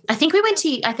even remember. I think we went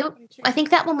to, I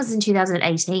think that one was in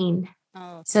 2018.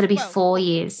 Oh, so it'll be 4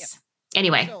 years. Yep.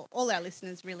 Anyway. So all our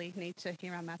listeners really need to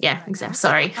hear our math. Yeah, right exactly.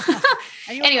 Sorry.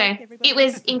 Anyway, it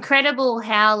was incredible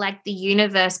how, like, the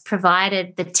universe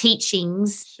provided the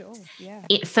teachings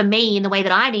for me in the way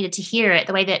that I needed to hear it,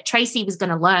 the way that Tracy was going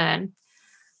to learn.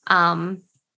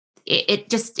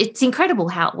 It's incredible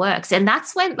how it works. And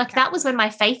that's when, like, that was when my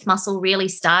faith muscle really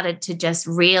started to just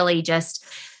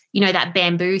that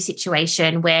bamboo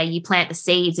situation where you plant the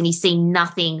seeds and you see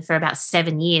nothing for about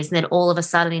 7 years. And then all of a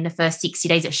sudden in the first 60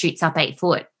 days, it shoots up 8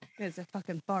 foot. There's a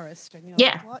fucking forest. And you're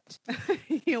like, what?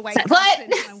 You're waking up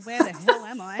and where the hell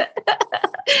am I?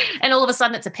 And all of a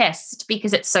sudden it's a pest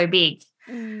because it's so big.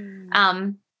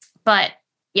 But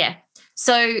yeah,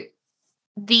 so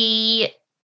the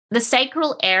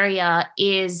sacral area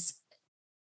is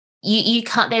you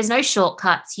can't, there's no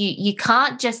shortcuts. You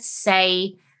can't just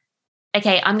say,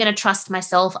 okay, I'm going to trust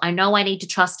myself. I know I need to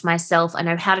trust myself. I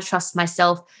know how to trust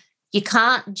myself. You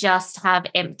can't just have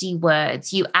empty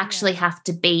words. You actually have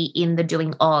to be in the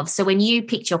doing of. So when you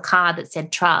picked your card that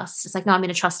said trust, it's like, no, I'm going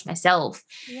to trust myself.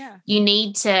 Yeah. You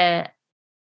need to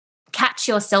catch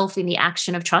yourself in the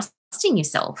action of trusting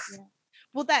yourself. Yeah.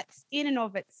 Well, that's in and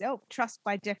of itself. Trust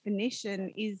by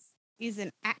definition is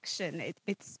an action.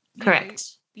 It's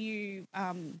correct. You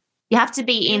have to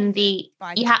be in the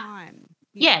time.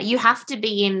 You have to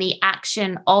be in the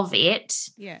action of it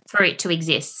for it to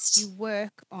exist. You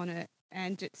work on it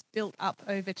and it's built up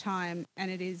over time,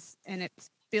 and it's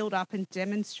built up and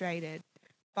demonstrated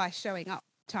by showing up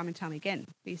time and time again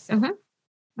for yourself.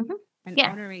 And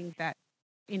honouring that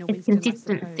inner wisdom,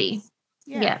 consistency.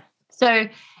 Yeah. So,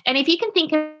 and if you can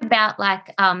think about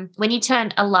like when you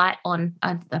turn a light on,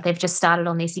 they've just started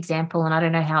on this example and I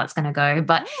don't know how it's going to go,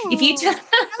 but if you turn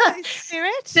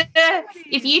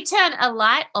if you turn a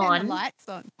light on,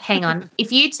 hang on,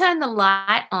 if you turn the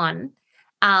light on,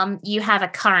 you have a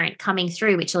current coming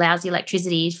through which allows the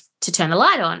electricity to turn the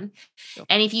light on. Sure.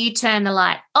 And if you turn the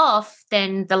light off,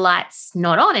 then the light's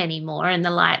not on anymore and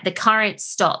the current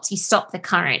stops. You stop the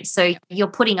current. So you're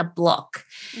putting a block.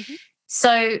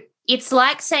 So it's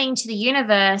like saying to the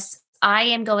universe, I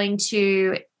am going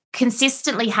to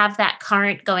consistently have that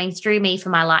current going through me for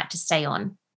my light to stay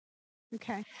on.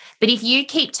 Okay. But if you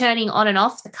keep turning on and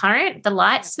off the current, the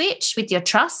light switch with your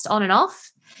trust on and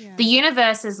off, the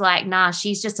universe is like, nah,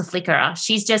 she's just a flickerer.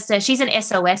 She's an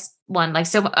SOS one. Like,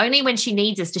 so only when she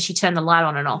needs us does she turn the light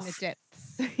on and off. In the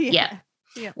depths. Yeah.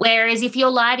 Whereas if your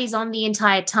light is on the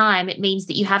entire time, it means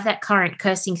that you have that current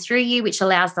coursing through you, which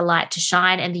allows the light to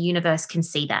shine and the universe can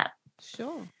see that.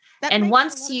 Sure. And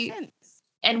once it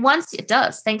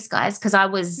does, thanks guys, because I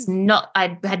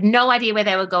had no idea where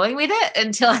they were going with it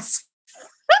until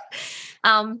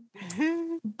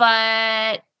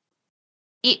but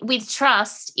with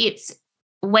trust, it's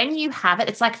when you have it,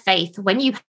 it's like faith. When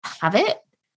you have it,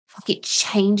 it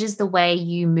changes the way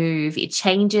you move. It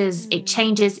changes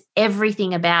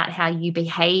everything about how you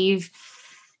behave,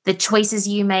 the choices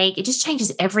you make. It just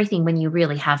changes everything when you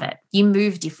really have it. You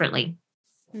move differently.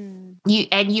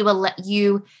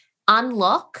 You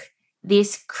unlock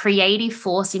this creative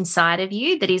force inside of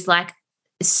you that is like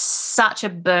such a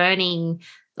burning,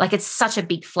 like it's such a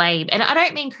big flame. And I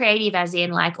don't mean creative as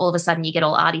in like all of a sudden you get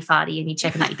all arty-farty and you're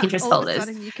checking out your Pinterest folders. All of a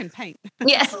sudden you can paint.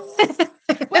 Yeah.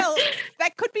 Well,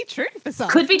 that could be true for some.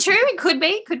 Could be true. It could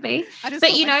be. I just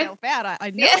thought myself out. I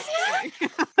know it's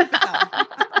true.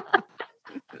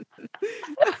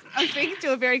 I'm speaking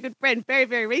to a very good friend very,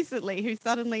 very recently who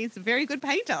suddenly is a very good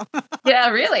painter. Yeah,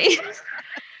 really? It's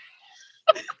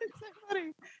so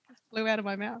funny. Just flew out of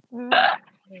my mouth.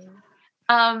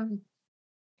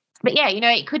 But yeah,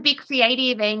 it could be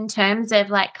creative in terms of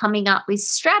like coming up with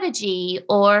strategy,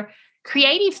 or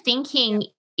creative thinking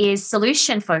is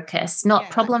solution focused, not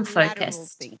problem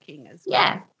focused. Thinking as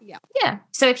well. Yeah.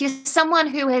 So if you're someone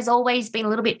who has always been a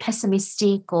little bit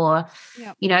pessimistic, or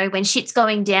when shit's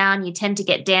going down, you tend to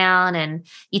get down and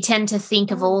you tend to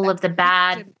think of all of the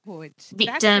bad victim.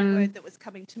 That's the word that was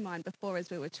coming to mind before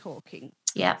as we were talking.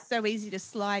 Yeah. It's so easy to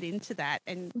slide into that,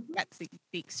 and that's the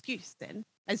excuse then,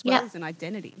 as well as an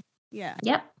identity. Yeah.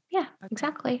 Yep. Yeah, okay.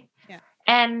 Exactly. Yeah.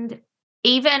 And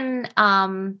even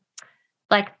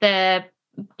like the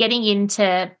getting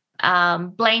into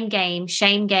blame game,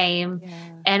 shame game,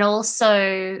 and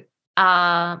also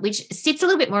which sits a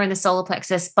little bit more in the solar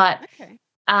plexus, but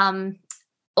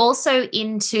also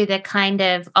into the kind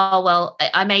of,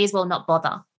 I may as well not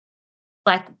bother.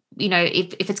 Like,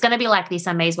 if it's going to be like this,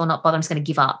 I may as well not bother. I'm just going to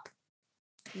give up.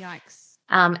 Yikes.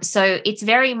 So it's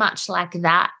very much like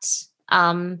that.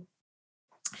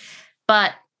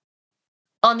 But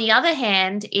on the other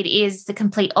hand, it is the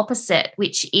complete opposite,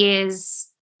 which is,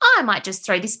 I might just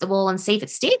throw this at the wall and see if it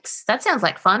sticks. That sounds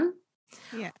like fun.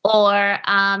 Yeah. Or,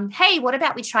 hey, what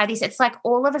about we try this? It's like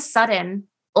all of a sudden,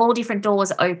 all different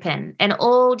doors open and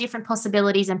all different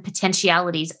possibilities and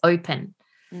potentialities open.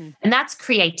 And that's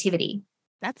creativity.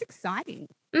 That's exciting.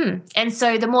 And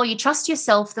so the more you trust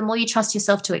yourself, the more you trust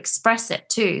yourself to express it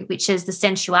too, which is the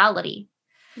sensuality.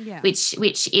 Yeah.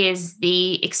 Which is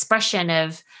the expression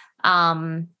of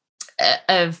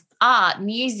art,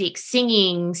 music,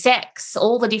 singing, sex,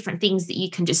 all the different things that you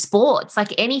can do, sports,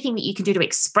 like anything that you can do to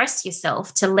express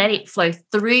yourself, to let it flow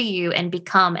through you and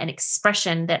become an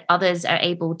expression that others are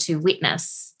able to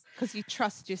witness. Because you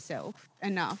trust yourself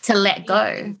enough to let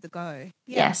go.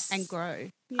 Yes. And grow.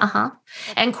 Yeah.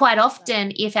 And quite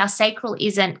often, if our sacral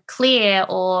isn't clear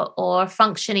or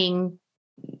functioning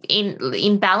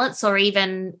in balance, or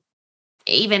even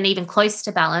even close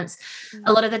to balance,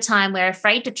 a lot of the time we're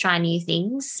afraid to try new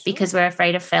things because we're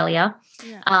afraid of failure.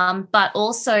 But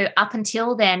also up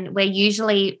until then, we're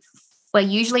usually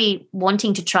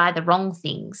wanting to try the wrong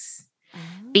things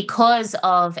because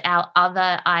of our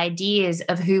other ideas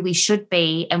of who we should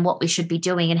be and what we should be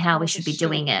doing and how we should be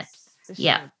doing it.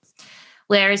 Yeah.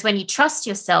 Whereas when you trust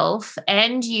yourself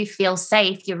and you feel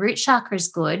safe, your root chakra is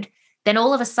good, then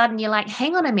all of a sudden you're like,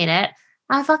 hang on a minute,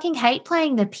 I fucking hate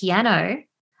playing the piano.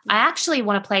 I actually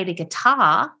want to play the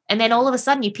guitar. And then all of a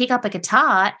sudden you pick up a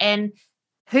guitar, and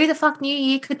who the fuck knew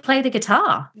you could play the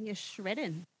guitar? You're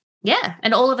shredding. Yeah.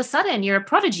 And all of a sudden you're a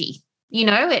prodigy. You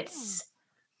know, it's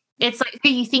like who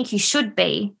you think you should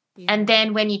be. Yeah. And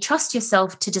then when you trust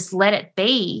yourself to just let it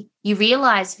be, you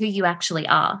realize who you actually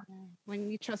are.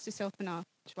 When you trust yourself enough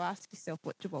to ask yourself,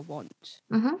 what do I want?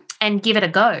 And give it a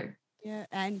go. Yeah,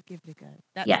 and give it a go.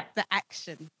 That's the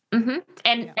action.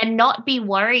 And not be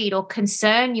worried or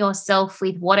concern yourself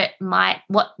with what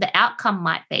the outcome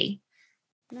might be.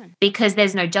 No. Because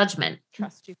there's no judgment.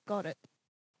 Trust you've got it.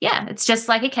 Yeah, it's just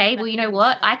like, okay, well, you know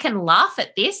what? I can laugh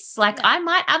at this. Like, I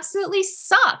might absolutely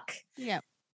suck. Yeah.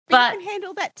 But you can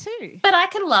handle that too. But I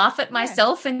can laugh at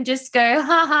myself and just go,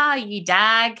 ha ha, you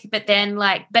dag. But then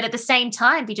but at the same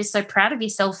time, be just so proud of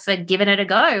yourself for giving it a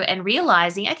go and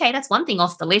realizing, okay, that's one thing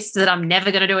off the list that I'm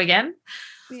never going to do again.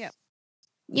 Yeah.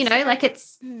 You know, like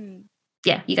it's,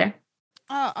 yeah, you go.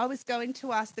 Oh, I was going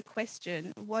to ask the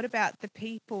question, what about the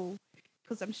people,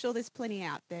 because I'm sure there's plenty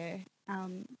out there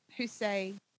who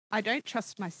say, I don't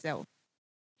trust myself.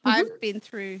 I've been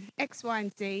through X, Y,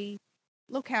 and Z.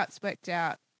 Look how it's worked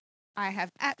out. I have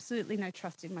absolutely no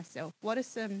trust in myself. What are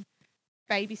some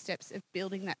baby steps of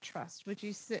building that trust?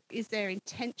 Is there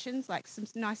intentions, like some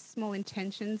nice small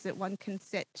intentions that one can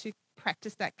set to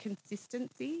practice that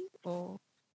consistency? Or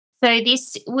so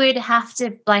this would have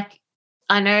to,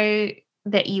 I know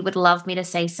that you would love me to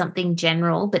say something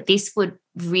general, but this would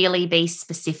really be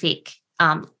specific,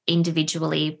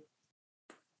 individually,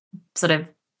 sort of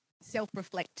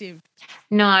self-reflective.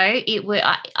 No, it would.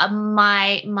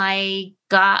 My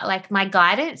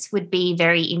guidance would be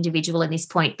very individual at this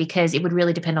point, because it would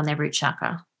really depend on their root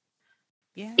chakra.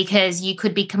 Yeah. Because you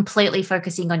could be completely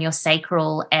focusing on your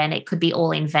sacral, and it could be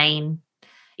all in vain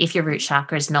if your root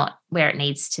chakra is not where it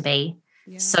needs to be.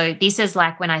 Yeah. So this is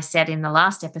like when I said in the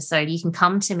last episode, you can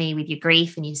come to me with your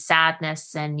grief and your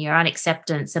sadness and your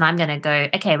unacceptance, and I'm going to go,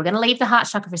 okay, we're going to leave the heart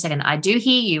chakra for a second. I do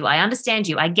hear you. I understand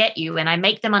you. I get you. And I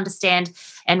make them understand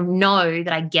and know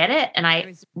that I get it. And there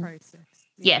is a process.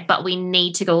 Yeah, but we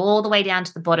need to go all the way down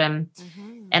to the bottom,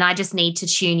 and I just need to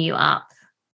tune you up.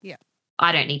 Yeah.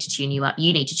 I don't need to tune you up.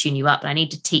 You need to tune you up, but I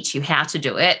need to teach you how to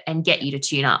do it and get you to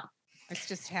tune up. It's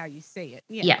just how you see it.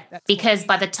 Yeah, because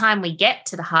by the time we get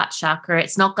to the heart chakra,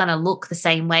 it's not going to look the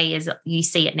same way as you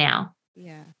see it now.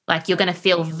 Yeah. Like you're going to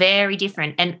feel very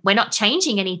different. And we're not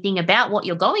changing anything about what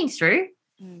you're going through.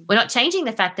 We're not changing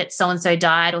the fact that so-and-so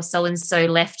died or so-and-so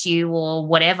left you or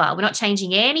whatever. We're not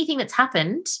changing anything that's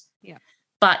happened. Yeah.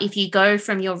 But if you go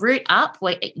from your root up,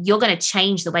 you're going to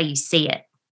change the way you see it.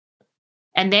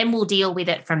 And then we'll deal with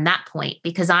it from that point,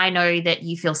 because I know that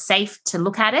you feel safe to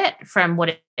look at it from what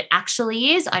it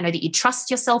actually is. I know that you trust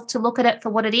yourself to look at it for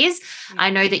what it is. I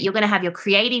know that you're going to have your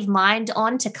creative mind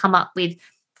on to come up with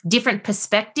different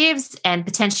perspectives and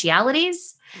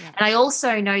potentialities. Yeah. And I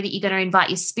also know that you're going to invite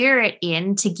your spirit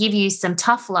in to give you some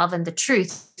tough love and the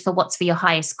truth for what's for your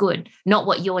highest good, not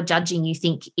what you're judging you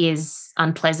think is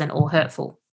unpleasant or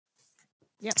hurtful.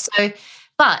 Yep. So,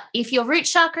 but if your root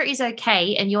chakra is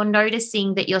okay and you're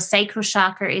noticing that your sacral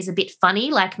chakra is a bit funny,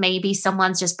 like maybe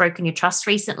someone's just broken your trust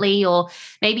recently, or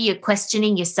maybe you're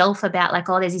questioning yourself about like,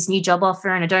 oh, there's this new job offer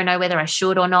and I don't know whether I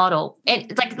should or not, or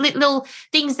like little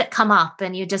things that come up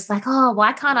and you're just like, oh,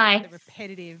 why can't I? The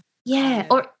repetitive. Yeah.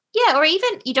 Or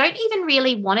even you don't even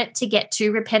really want it to get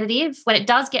too repetitive. When it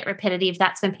does get repetitive,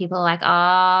 that's when people are like,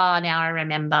 oh, now I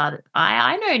remember.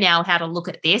 I know now how to look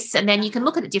at this. And then you can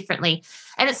look at it differently.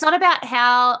 And it's not about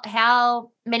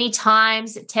how many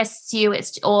times it tests you.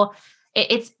 It's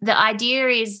the idea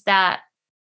is that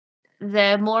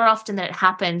the more often that it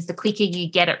happens, the quicker you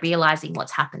get at realizing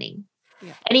what's happening.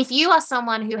 Yeah. And if you are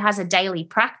someone who has a daily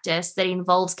practice that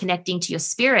involves connecting to your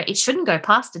spirit, it shouldn't go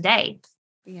past a day.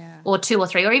 Yeah. Or 2 or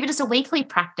 3, or even just a weekly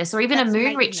practice, or even a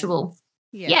moon ritual.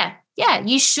 Yeah.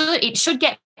 It should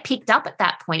get picked up at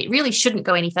that point. It really shouldn't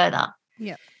go any further.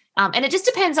 Yeah. And it just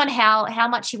depends on how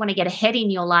much you want to get ahead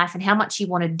in your life and how much you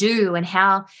want to do, and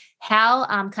how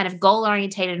kind of goal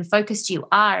orientated and focused you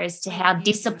are as to how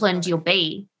disciplined you'll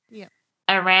be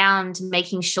around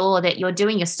making sure that you're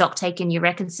doing your stock take and your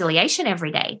reconciliation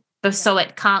every day, so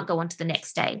it can't go on to the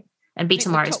next day. and be I think we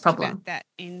tomorrow's talked problem. about that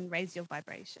in Raise Your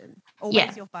Vibration or Yeah.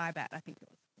 Raise Your Vibe At, I think it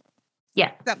was.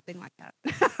 Yeah. Something like that.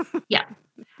 Yeah.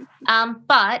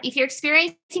 But if you're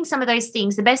experiencing some of those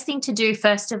things, the best thing to do,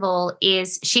 first of all,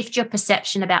 is shift your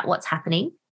perception about what's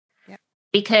happening. Yep.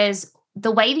 Because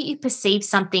the way that you perceive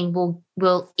something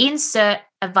will insert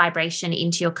a vibration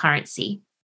into your currency.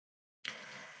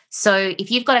 So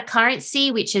if you've got a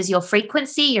currency, which is your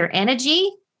frequency, your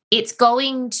energy, it's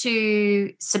going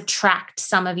to subtract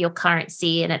some of your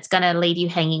currency and it's going to leave you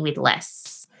hanging with less.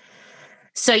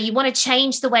 So you want to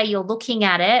change the way you're looking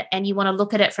at it, and you want to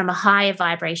look at it from a higher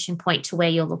vibration point to where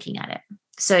you're looking at it.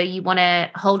 So you want to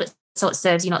hold it so it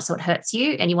serves you, not so it hurts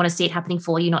you, and you want to see it happening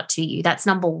for you, not to you. That's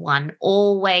number one.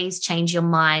 Always change your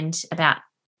mind about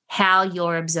how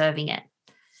you're observing it.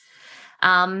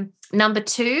 Number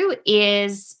two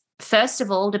is, first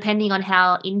of all, depending on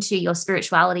how into your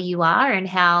spirituality you are and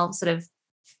how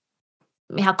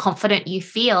confident you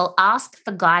feel, ask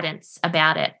for guidance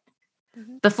about it.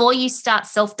 Mm-hmm. Before you start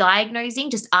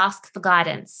self-diagnosing, just ask for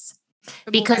guidance.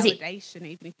 For more validation,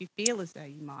 even if you feel as though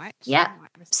you might. Yeah. You might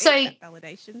receive that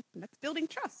validation. And that's building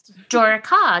trust. Draw a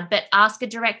card, but ask a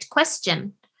direct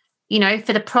question,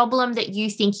 for the problem that you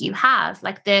think you have,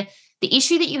 like the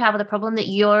issue that you have or the problem that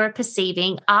you're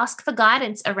perceiving, ask for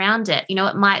guidance around it.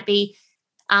 It might be,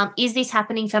 is this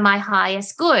happening for my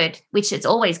highest good? Which it's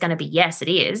always going to be, yes, it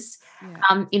is.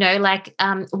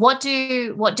 Yeah. What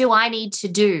do I need to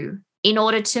do in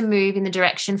order to move in the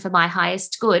direction for my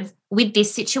highest good with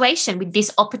this situation, with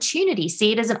this opportunity?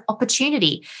 See it as an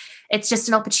opportunity. It's just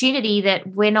an opportunity that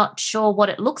we're not sure what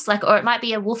it looks like, or it might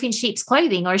be a wolf in sheep's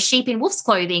clothing or a sheep in wolf's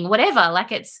clothing, whatever.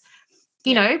 Like it's,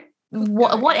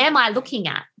 what am I looking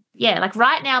at? Yeah, like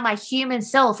right now my human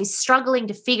self is struggling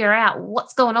to figure out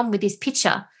what's going on with this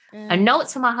picture. Yeah. I know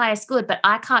it's for my highest good, but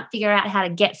I can't figure out how to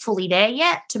get fully there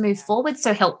yet to move forward.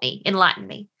 So help me, enlighten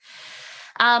me.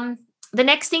 The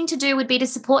next thing to do would be to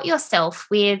support yourself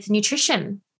with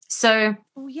nutrition. So,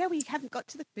 we haven't got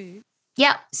to the food.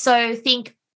 Yeah. So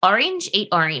think orange, eat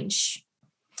orange.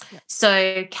 Yep.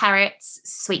 So carrots,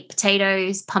 sweet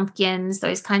potatoes, pumpkins,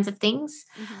 those kinds of things.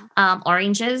 Mm-hmm.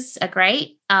 Oranges are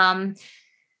great.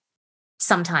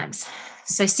 Sometimes.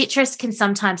 So citrus can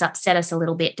sometimes upset us a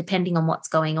little bit depending on what's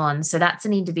going on. So that's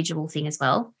an individual thing as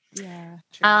well. Yeah.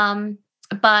 True.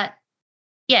 But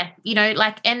yeah,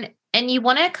 and you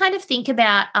want to kind of think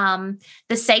about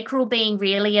the sacral being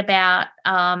really about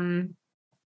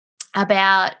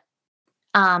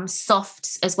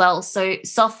soft as well. So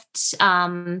soft, what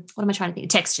am I trying to think?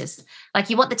 Textures. Like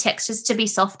you want the textures to be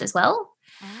soft as well.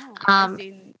 Oh, as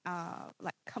in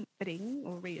like comforting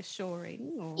or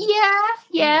reassuring, or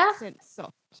yeah.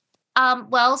 Soft.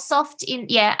 Soft soft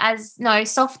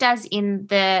as in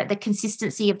the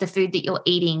consistency of the food that you're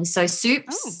eating. So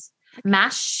soups,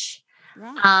 mash.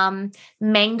 Right.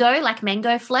 Mango, like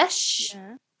mango flesh.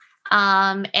 Yeah.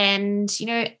 And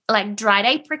like dried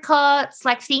apricots,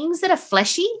 like things that are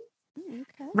fleshy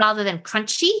rather than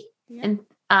crunchy. Yeah. And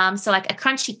so like a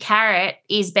crunchy carrot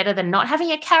is better than not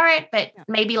having a carrot, but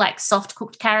maybe like soft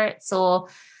cooked carrots or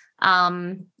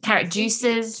carrot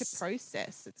juices. To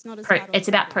process. It's not as it's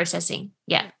about processing.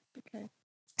 Yeah. Okay.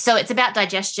 So it's about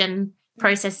digestion,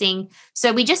 processing.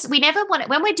 So we never want it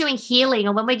when we're doing healing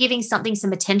or when we're giving something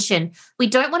some attention, we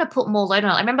don't want to put more load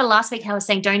on it. I remember last week I was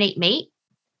saying don't eat meat.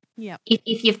 Yeah.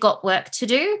 If you've got work to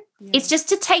do, it's just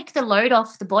to take the load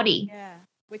off the body. Yeah.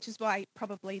 Which is why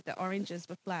probably the oranges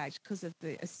were flagged because of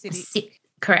the acidic.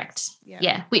 Correct.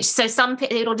 Yeah. Which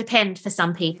it'll depend for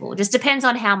some people. It just depends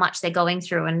on how much they're going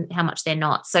through and how much they're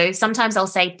not. So sometimes I'll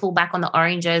say pull back on the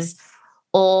oranges,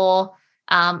 or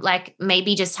like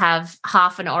maybe just have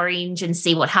half an orange and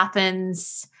see what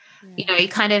happens. Yeah.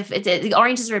 The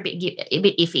oranges are a bit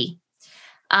iffy.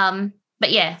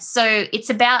 But yeah, so it's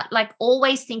about like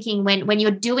always thinking when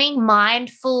you're doing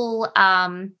mindful,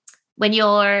 when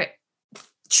you're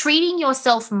treating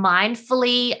yourself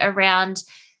mindfully around,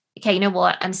 okay, you know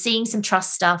what, I'm seeing some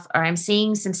trust stuff or I'm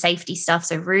seeing some safety stuff,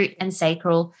 so root and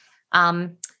sacral.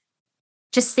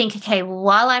 Just think, okay,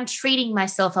 while I'm treating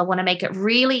myself, I want to make it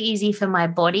really easy for my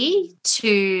body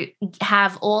to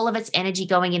have all of its energy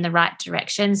going in the right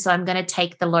direction. So I'm going to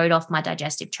take the load off my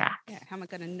digestive tract. Yeah, how am I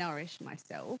going to nourish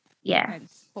myself? Yeah. And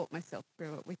support myself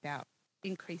through it without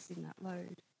increasing that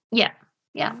load. Yeah.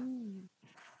 Yeah.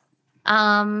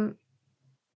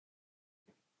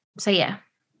 So yeah,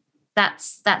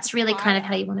 that's really kind of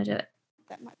how you want to do it.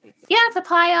 That might be. Yeah,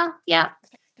 papaya. Yeah.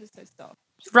 It's so soft.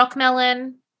 Rock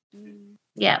melon.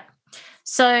 Yeah.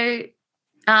 So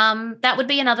that would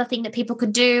be another thing that people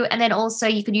could do. And then also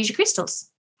you could use your crystals.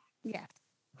 Yeah.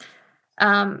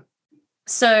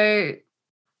 So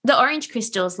the orange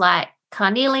crystals, like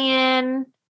carnelian,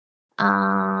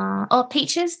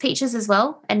 peaches as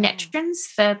well, and nectarines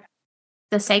for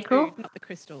the sacral. Food, not the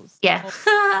crystals. Yeah.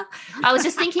 I was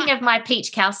just thinking of my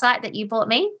peach calcite that you bought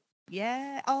me.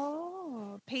 Yeah.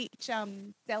 Oh, peach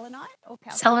selenite or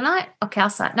calcite? Selenite or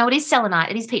calcite? No, it is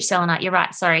selenite. It is peach selenite. You're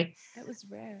right. Sorry. That was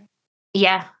rare.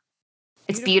 Yeah.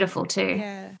 It's beautiful too.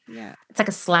 Yeah. Yeah. It's like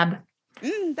a slab.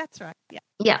 That's right. Yeah.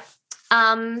 Yeah.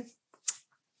 I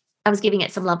was giving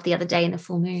it some love the other day in the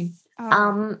full moon.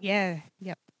 Yeah.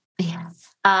 Yep.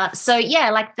 Yeah. So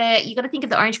yeah, like you got to think of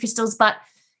the orange crystals, but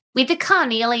with the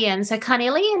carnelian, so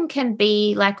carnelian can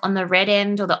be like on the red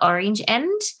end or the orange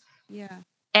end. Yeah.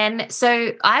 And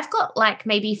so I've got like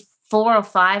maybe 4 or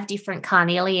 5 different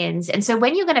carnelians. And so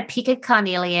when you're going to pick a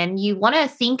carnelian, you want to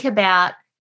think about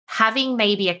having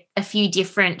maybe a few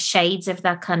different shades of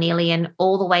the carnelian,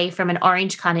 all the way from an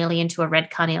orange carnelian to a red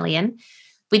carnelian,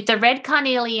 with the red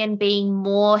carnelian being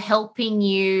more helping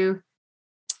you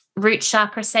root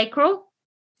chakra sacral.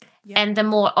 Yep. And the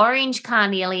more orange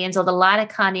carnelians or the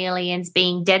lighter carnelians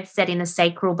being dead set in the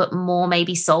sacral, but more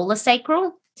maybe solar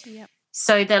sacral. Yep.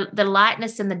 So the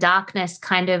lightness and the darkness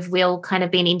will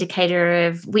be an indicator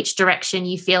of which direction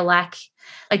you feel like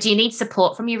do you need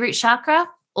support from your root chakra,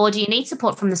 or do you need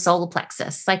support from the solar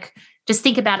plexus? Like, just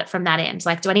think about it from that end.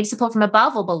 Like, do I need support from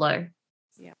above or below?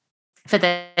 Yeah. For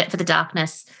the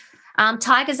darkness.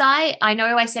 Tiger's eye, I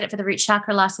know I said it for the root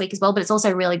chakra last week as well, but it's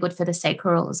also really good for the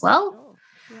sacral as well. Oh,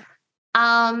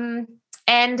 yeah.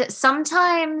 And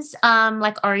sometimes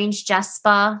like orange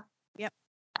jasper. Yep.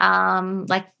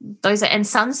 Like those and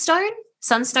sunstone.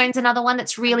 Sunstone's another one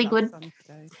that's really good.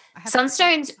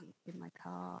 Sunstone's in my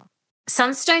car.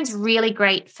 Sunstone's really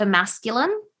great for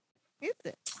masculine. Is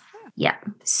it? Yeah.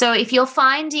 So if you're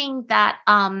finding that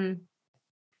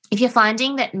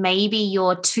maybe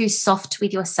you're too soft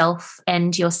with yourself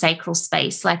and your sacral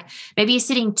space, like maybe you're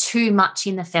sitting too much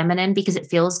in the feminine because it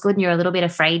feels good and you're a little bit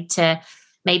afraid to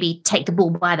maybe take the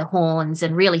bull by the horns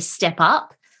and really step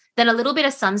up, then a little bit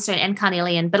of sunstone and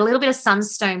carnelian, but a little bit of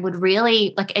sunstone would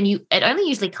really it only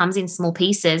usually comes in small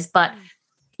pieces, but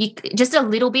just a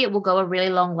little bit will go a really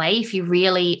long way if you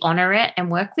really honor it and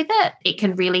work with it. It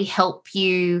can really help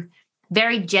you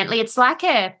very gently. It's like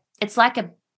a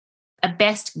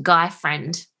best guy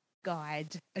friend. A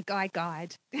guy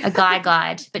guide. A guy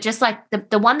guide. But just like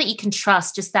the one that you can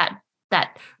trust, just that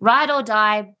ride or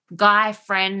die guy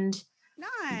friend.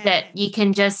 Nice. That you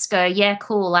can just go, yeah,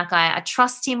 cool. Like I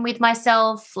trust him with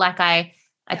myself. Like I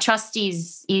trust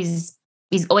he's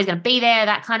always going to be there,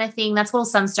 that kind of thing. That's what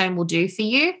sunstone will do for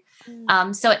you.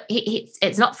 So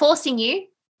it's not forcing you.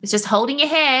 It's just holding your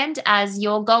hand as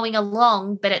you're going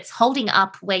along, but it's holding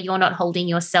up where you're not holding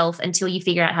yourself until you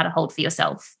figure out how to hold for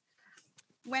yourself.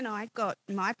 When I got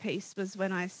my piece was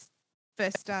when I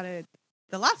first started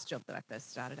the last job that I first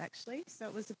started, actually. So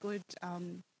it was a good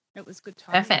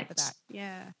timing for that.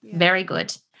 Yeah. Very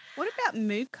good. What about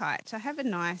mookaite? I have a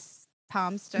nice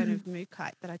palm stone of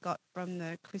mookaite that I got from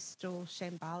the Crystal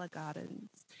Shambhala Gardens.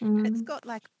 And it's got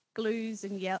like blues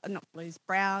and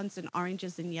browns and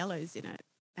oranges and yellows in it.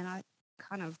 And I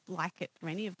kind of like it for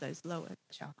any of those lower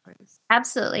chakras.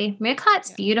 Absolutely.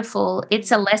 Mookaite's beautiful.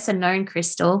 It's a lesser known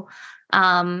crystal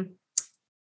because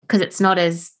it's not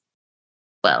as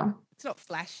well. It's not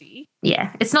flashy.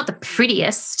 Yeah. It's not the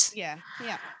prettiest. Yeah.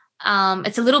 Yeah.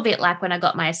 It's a little bit like when I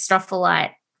got my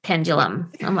Astrophyllite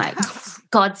pendulum. I'm like,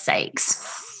 God's sakes.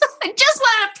 I just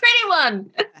want a pretty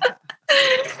one.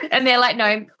 And they're like, no.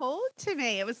 It called to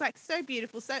me. It was like so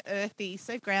beautiful, so earthy,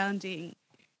 so grounding,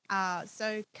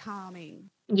 so calming.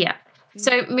 Yeah.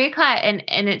 So mookaite,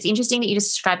 and it's interesting that you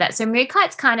just described that. So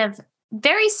mookaite's kind of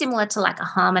very similar to like a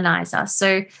harmonizer.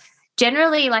 So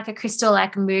generally like a crystal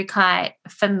like mookaite,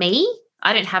 for me,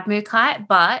 I don't have mookaite,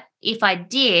 but if I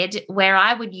did, where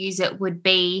I would use it would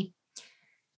be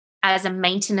as a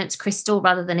maintenance crystal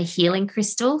rather than a healing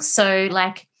crystal. So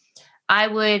like I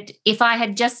would, if I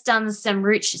had just done some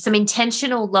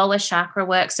intentional lower chakra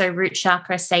work, so root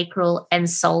chakra, sacral and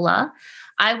solar,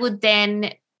 I would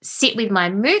then sit with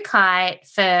my mookaite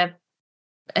for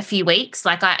a few weeks.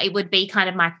 Like it would be kind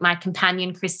of my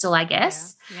companion crystal, I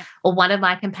guess, or one of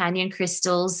my companion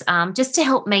crystals, just to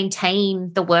help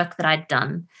maintain the work that I'd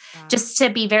done, just to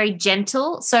be very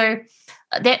gentle. So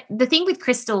the thing with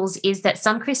crystals is that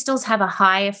some crystals have a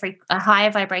higher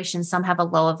vibration, some have a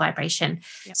lower vibration.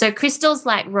 Yep. So crystals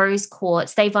like rose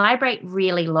quartz, they vibrate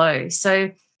really low.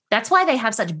 So that's why they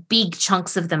have such big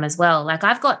chunks of them as well. Like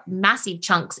I've got massive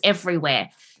chunks everywhere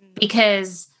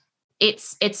because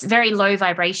it's very low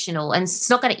vibrational and it's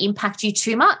not going to impact you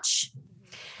too much.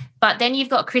 But then you've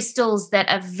got crystals that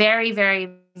are very,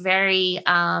 very very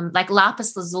like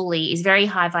lapis lazuli is very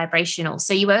high vibrational.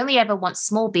 So you only ever want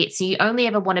small bits. So you only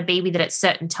ever want to be with it at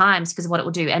certain times because of what it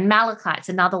will do. And malachite's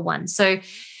another one. So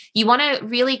you want to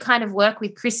really kind of work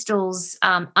with crystals,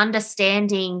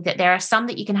 understanding that there are some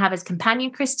that you can have as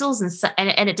companion crystals,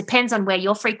 and it depends on where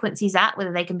your frequency is at,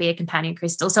 whether they can be a companion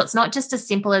crystal. So it's not just as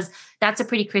simple as that's a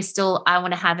pretty crystal, I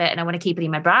want to have it and I want to keep it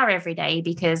in my bra every day,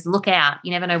 because look out,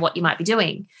 you never know what you might be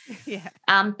doing. Yeah.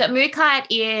 But mookaite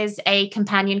is a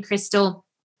companion crystal.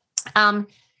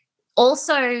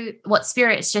 Also, what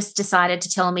Spirit's just decided to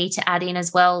tell me to add in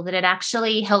as well, that it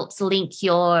actually helps link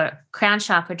your crown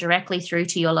chakra directly through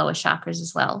to your lower chakras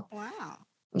as well. Wow.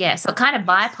 Yeah, so it kind of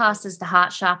bypasses the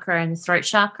heart chakra and the throat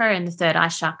chakra and the third eye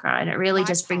chakra, and it really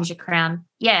just brings your crown.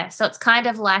 Yeah, so it's kind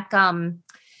of like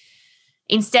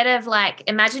instead of like,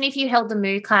 imagine if you held the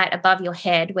mookaite above your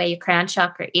head where your crown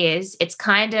chakra is, it's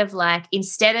kind of like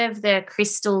instead of the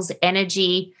crystal's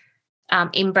energy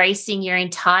embracing your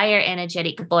entire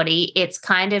energetic body, it's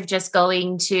kind of just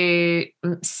going to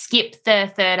skip the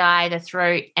third eye, the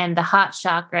throat, and the heart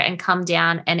chakra and come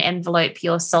down and envelope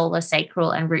your solar,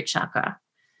 sacral, and root chakra.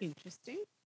 Interesting.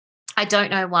 I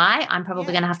don't know why. I'm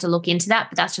probably going to have to look into that,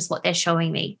 but that's just what they're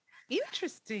showing me.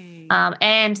 Interesting.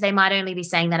 And they might only be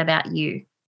saying that about you.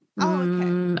 Oh,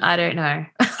 okay. I don't know.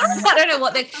 I don't know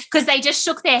what because they just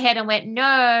shook their head and went,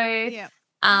 no. Yeah.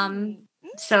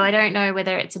 So I don't know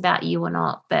whether it's about you or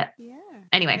not, but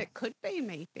anyway. It could be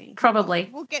me thinking. Probably.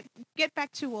 We'll get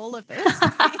back to all of this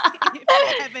if you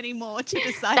have any more to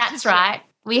decide. That's right.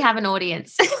 We have an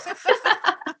audience.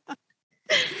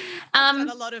 Done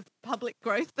a lot of public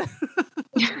growth.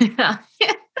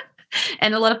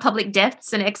 And a lot of public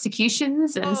deaths and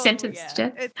executions and sentenced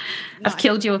to death. I've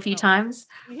killed you a few times.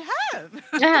 You have?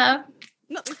 Yeah.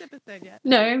 Not this episode yet.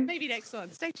 No. Maybe next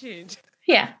one. Stay tuned.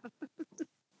 Yeah.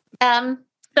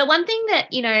 But one thing that,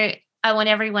 I want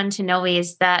everyone to know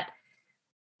is that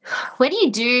when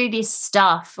you do this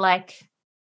stuff, like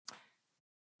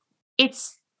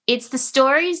it's the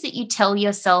stories that you tell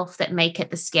yourself that make it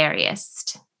the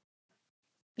scariest.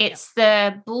 It's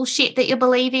the bullshit that you're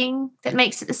believing that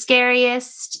makes it the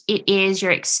scariest. It is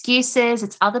your excuses.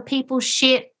 It's other people's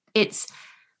shit. It's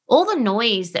all the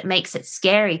noise that makes it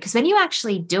scary. Because when you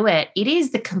actually do it, it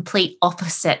is the complete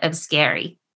opposite of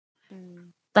scary.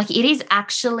 Like it is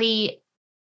actually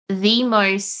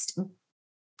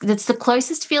that's the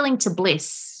closest feeling to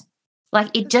bliss. Like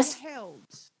it just,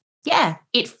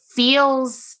 it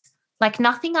feels like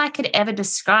nothing I could ever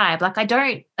describe. Like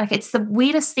it's the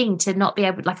weirdest thing to not be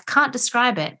able, like I can't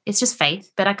describe it. It's just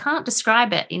faith, but I can't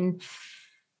describe it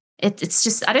it's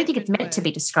just, I don't think it's meant to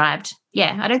be described.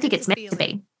 Yeah. I don't think it's meant to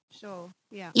be. Sure.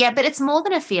 Yeah. Yeah. But it's more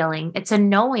than a feeling. It's a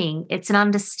knowing, it's an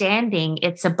understanding.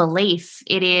 It's a belief.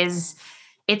 It is,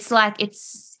 it's like,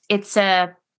 it's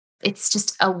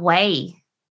just a way.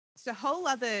 It's a whole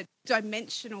other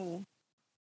dimensional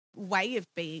way of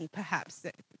being, perhaps,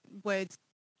 that words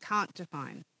can't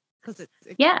define, because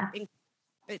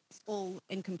it's all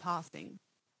encompassing.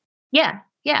 Yeah.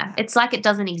 It's like it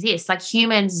doesn't exist. Like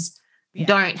humans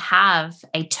don't have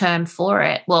a term for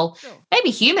it. Well, maybe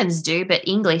humans do, but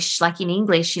English, like in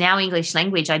English, in our English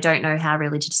language, I don't know how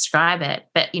really to describe it.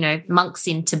 But, monks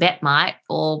in Tibet might,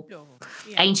 or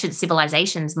ancient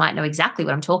civilizations might know exactly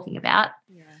what I'm talking about.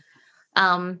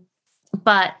 Yeah.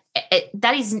 But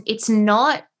it's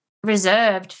not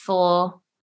reserved for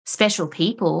special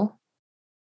people.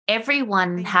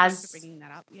 Everyone has. Bringing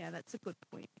that up. Yeah, that's a good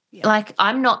point. Yeah. Like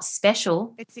I'm not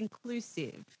special. It's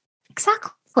inclusive.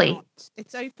 Exactly.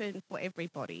 It's open for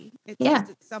everybody. It's just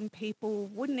that some people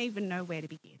wouldn't even know where to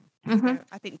begin. Mm-hmm. So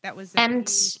I think that was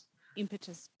the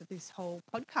impetus for this whole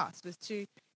podcast, was to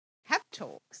have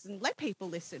talks and let people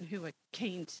listen who are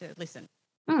keen to listen.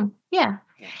 Yeah.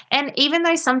 And even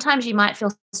though sometimes you might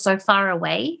feel so far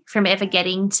away from ever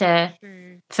getting to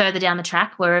further down the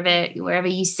track, wherever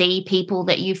you see people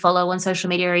that you follow on social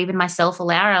media, or even myself or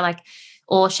Laura,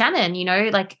 or Shannon,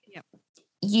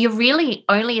 you're really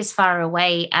only as far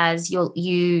away as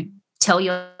you tell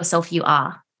yourself you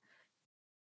are,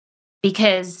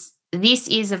 because this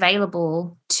is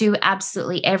available to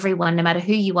absolutely everyone, no matter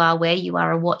who you are, where you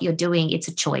are, or what you're doing. It's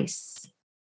a choice.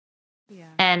 Yeah.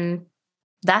 And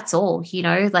that's all,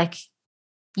 like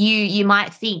you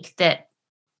might think that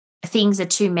things are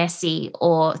too messy,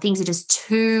 or things are just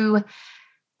too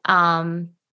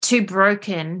broken,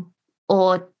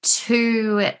 or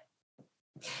too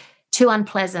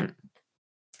unpleasant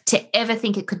to ever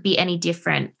think it could be any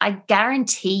different. I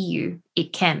guarantee you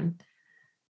it can.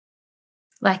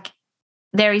 Like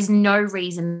there is no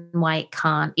reason why it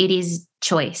can't. It is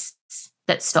choice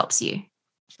that stops you.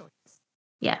 Choice.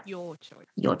 Yeah. Your choice.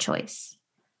 Your choice.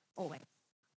 Always.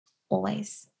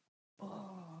 always.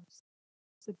 Oh,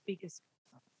 it's the biggest.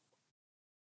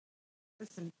 There's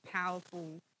some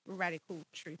powerful, radical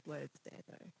truth words there,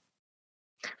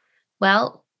 though.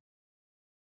 Well,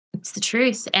 it's the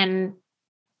truth. And,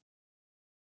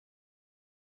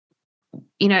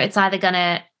 you know, it's either going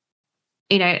to,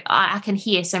 you know, I can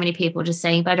hear so many people just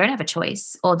saying, but I don't have a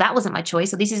choice, or that wasn't my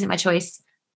choice, or this isn't my choice.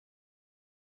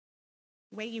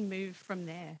 Where you move from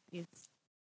there is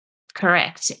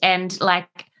correct. And like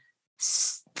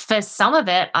for some of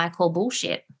it, I call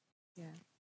bullshit. Yeah.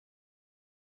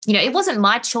 You know, it wasn't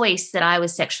my choice that I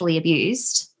was sexually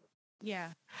abused.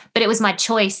 Yeah. But it was my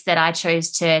choice that I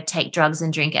chose to take drugs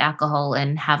and drink alcohol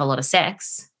and have a lot of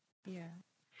sex. Yeah.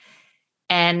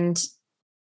 And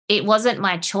it wasn't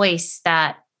my choice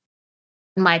that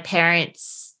my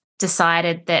parents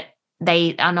decided that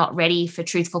they are not ready for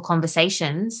truthful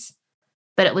conversations,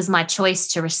 but it was my choice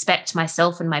to respect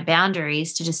myself and my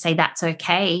boundaries, to just say that's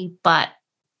okay, but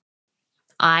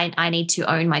I need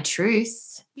to own my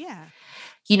truth. Yeah.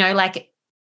 You know, like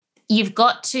you've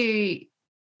got to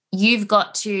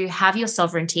have your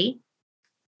sovereignty,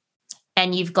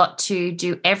 and you've got to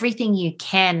do everything you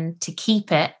can to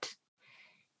keep it,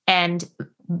 and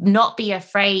not be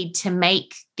afraid to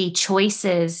make the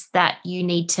choices that you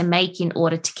need to make in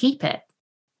order to keep it.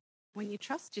 When you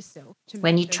trust yourself.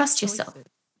 When you trust yourself.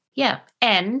 Yeah.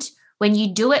 And when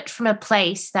you do it from a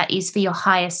place that is for your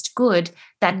highest good,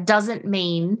 that doesn't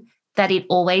mean that it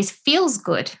always feels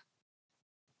good.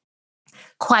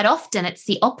 Quite often it's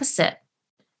the opposite.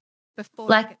 Before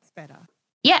like, it gets better.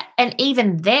 Yeah. And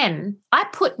even then, I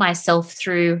put myself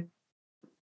through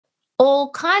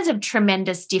all kinds of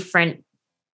tremendous different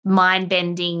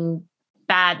mind-bending,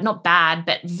 not bad,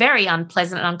 but very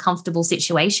unpleasant and uncomfortable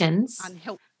situations.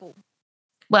 Unhelpful.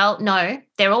 Well, no,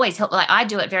 they're always helpful. Like I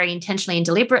do it very intentionally and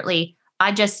deliberately.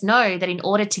 I just know that in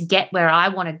order to get where I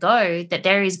want to go, that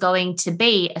there is going to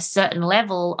be a certain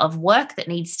level of work that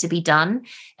needs to be done.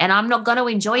 And I'm not going to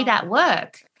enjoy that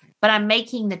work, but I'm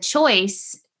making the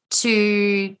choice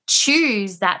to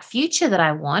choose that future that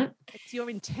I want. It's your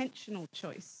intentional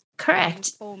choice. Correct.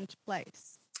 Informed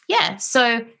place. Yeah.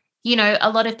 So, you know,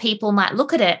 a lot of people might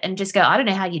look at it and just go, I don't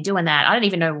know how you're doing that. I don't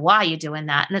even know why you're doing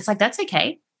that. And it's like, that's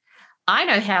okay. I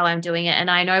know how I'm doing it, and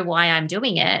I know why I'm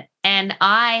doing it. And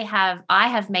I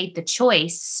have made the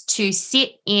choice to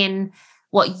sit in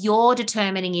what you're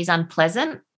determining is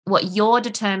unpleasant, what you're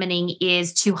determining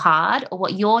is too hard, or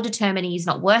what you're determining is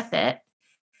not worth it.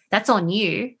 That's on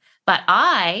you. But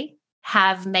I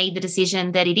have made the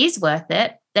decision that it is worth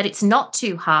it, that it's not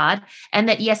too hard, and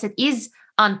that, yes, it is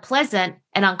unpleasant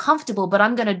and uncomfortable, but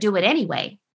I'm going to do it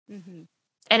anyway. Mm-hmm.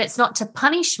 And it's not to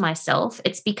punish myself.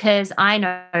 It's because I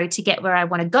know to get where I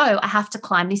want to go, I have to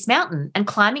climb this mountain, and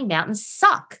climbing mountains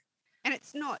suck. And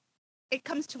it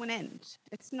comes to an end.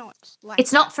 It's not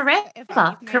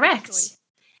forever. Correct.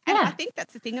 And I think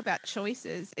that's the thing about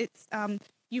choices. It's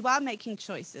you are making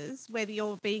choices, whether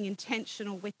you're being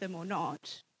intentional with them or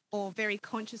not, or very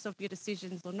conscious of your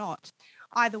decisions or not.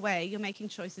 Either way, you're making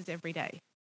choices every day.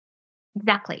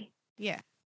 Exactly. Yeah.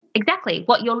 Exactly.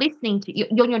 What you're listening to,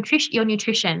 your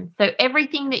nutrition. So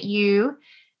everything that you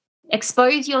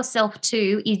expose yourself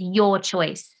to is your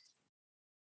choice.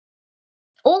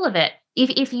 All of it.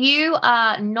 If you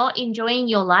are not enjoying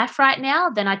your life right now,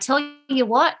 then I tell you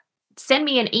what, send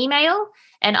me an email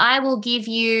and I will give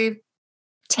you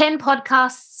 10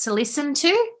 podcasts to listen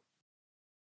to.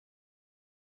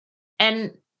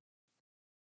 And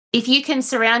if you can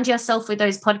surround yourself with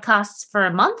those podcasts for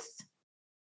a month,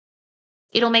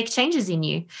 it'll make changes in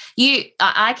you.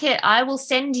 I will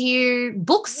send you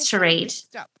books to read.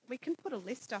 We can put a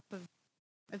list up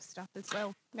of stuff as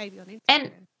well, maybe on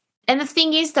Instagram. And the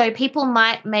thing is, though, people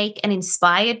might make an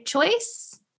inspired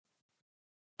choice,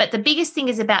 but the biggest thing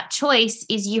is about choice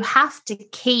is you have to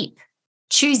keep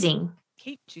choosing.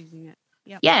 Keep choosing it.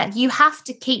 Yep. Yeah, you have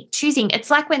to keep choosing.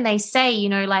 It's like when they say, you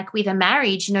know, like with a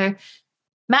marriage, you know,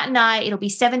 Matt and I, it'll be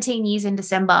 17 years in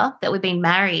December that we've been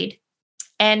married.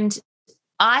 And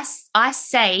I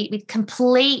say with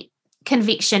complete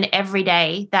conviction every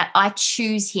day that I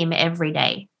choose him every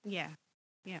day. Yeah.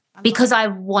 Yeah. Because I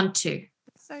want to.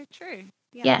 It's so true.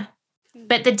 Yeah.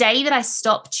 But the day that I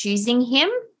stop choosing him,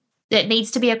 there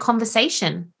needs to be a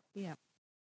conversation. Yeah.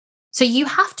 So you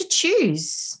have to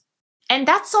choose. And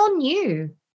that's on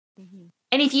you. Mm-hmm.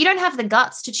 And if you don't have the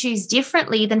guts to choose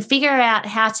differently, then figure out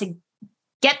how to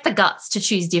get the guts to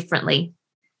choose differently.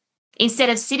 Instead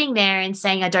of sitting there and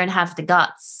saying, I don't have the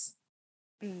guts.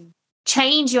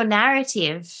 Change your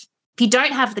narrative. If you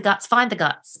don't have the guts, find the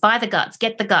guts, buy the guts,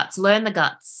 get the guts, learn the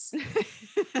guts.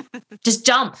 Just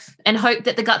jump and hope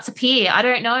that the guts appear. I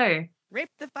don't know. Rip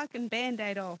the fucking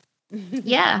Band-Aid off.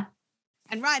 Yeah.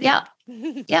 And right. Yeah.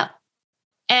 Yeah.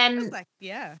 It's And like,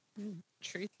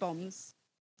 truth bombs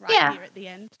Yeah. here at the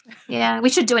end. yeah, we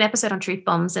should do an episode on truth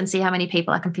bombs and see how many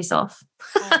people I can piss off.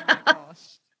 Oh my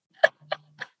gosh.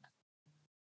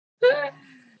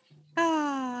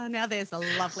 Now there's a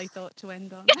lovely thought to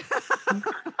end on.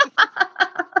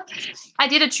 I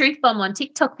did a truth bomb on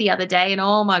TikTok the other day, and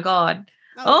oh my God,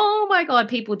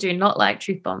 people do not like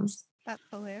truth bombs. That's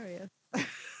hilarious.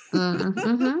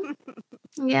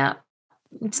 Mm-hmm. Yeah.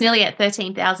 It's nearly at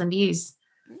 13,000 views.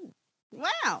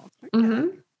 Wow. Okay. Mm-hmm.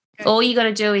 Okay. All you got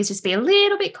to do is just be a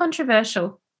little bit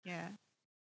controversial. Yeah.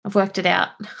 I've worked it out.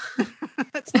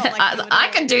 It's not like I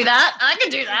can do that. I can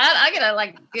do that. I gotta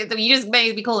like, you just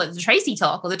maybe call it the Tracy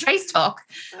Talk or the Trace Talk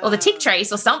or the Tick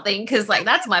Trace or something, because like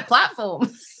that's my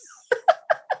platform.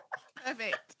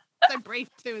 Perfect. So brief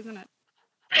too, isn't it?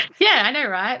 Yeah, I know,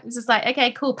 right? It's just like,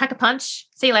 okay, cool, pack a punch.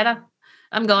 See you later.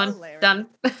 I'm gone. Hilarious. Done.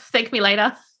 Thank me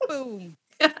later. Boom.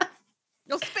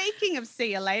 Well, speaking of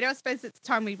see you later, I suppose it's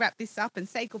time we wrap this up and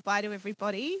say goodbye to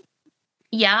everybody.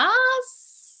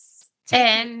 Yes.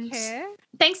 Take care.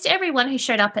 Thanks to everyone who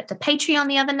showed up at the Patreon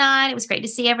the other night. It was great to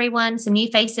see everyone, some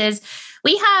new faces.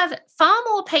 We have far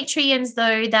more Patreons,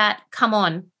 though, that come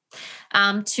on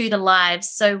to the lives.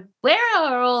 So where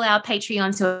are all our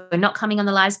Patreons who are not coming on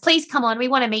the lives? Please come on. We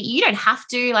want to meet you. You don't have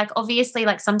to. Like, obviously,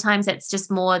 like sometimes it's just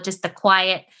more just the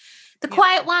quiet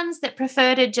ones that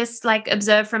prefer to just like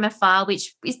observe from afar,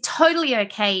 which is totally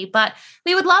okay. But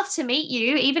we would love to meet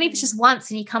you, even if it's just once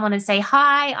and you come on and say,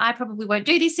 hi, I probably won't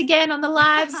do this again on the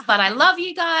lives, but I love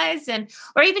you guys.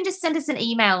 Or even just send us an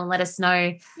email and let us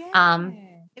know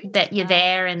that you're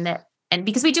there and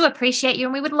because we do appreciate you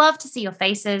and we would love to see your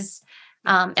faces.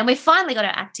 And we've finally got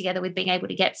our act together with being able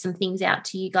to get some things out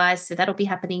to you guys. So that'll be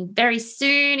happening very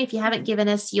soon. If you haven't given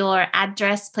us your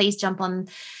address, please jump on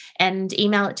and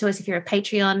email it to us if you're a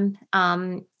Patreon.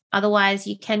 Otherwise,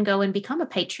 you can go and become a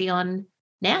Patreon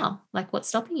now. Like, what's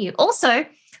stopping you? Also,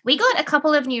 we got a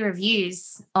couple of new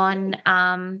reviews on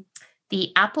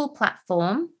the Apple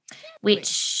platform,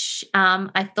 which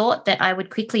I thought that I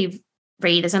would quickly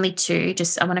read. There's only two.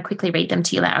 I want to quickly read them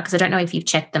to you, Lara, because I don't know if you've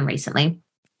checked them recently.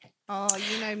 Oh,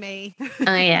 you know me.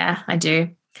 Oh, yeah, I do.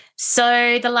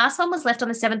 So the last one was left on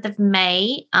the 7th of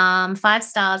May. 5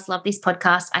 stars, love this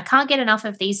podcast. I can't get enough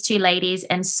of these two ladies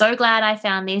and so glad I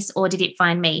found this, or did it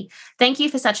find me? Thank you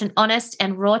for such an honest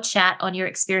and raw chat on your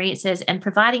experiences and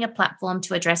providing a platform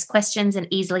to address questions and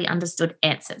easily understood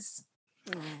answers.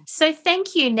 So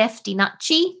thank you, Nefty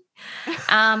Nutchi.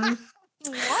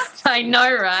 What? I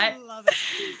know, right? I love it.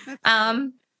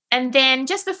 And then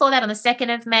just before that, on the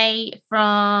 2nd of May,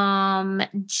 from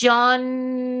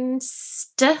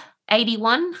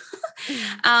Johnst81,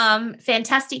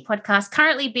 fantastic podcast.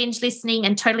 Currently binge listening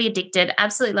and totally addicted.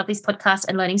 Absolutely love this podcast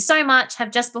and learning so much.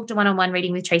 Have just booked a one-on-one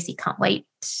reading with Tracy. Can't wait.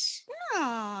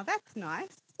 Oh, that's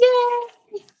nice. Yeah.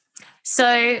 So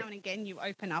now and again, you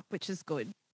open up, which is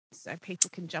good, so people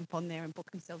can jump on there and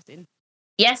book themselves in.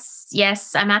 Yes.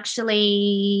 I'm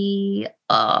actually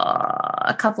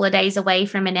a couple of days away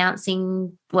from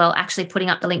announcing, actually putting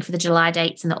up the link for the July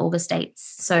dates and the August dates.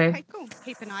 So okay, cool.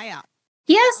 Keep an eye out.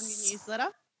 Yes. On your newsletter?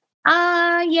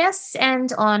 Yes,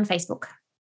 and on Facebook.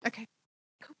 Okay,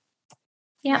 cool.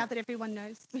 Yeah. Now that everyone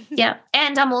knows. Yeah.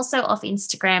 And I'm also off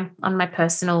Instagram on my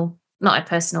personal, not my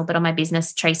personal, but on my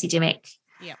business, Tracy Dimmick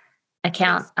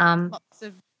account. Lots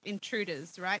of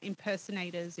intruders, right?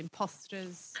 Impersonators,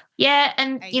 imposters. Yeah,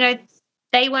 and agents.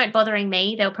 they weren't bothering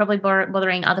me. They were probably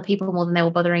bothering other people more than they were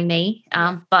bothering me.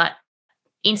 But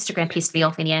Instagram pissed me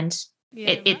off in the end.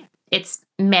 Yeah, it's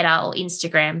Meta or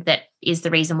Instagram that is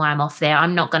the reason why I'm off there.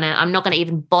 I'm not gonna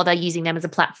even bother using them as a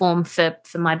platform for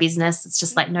my business. It's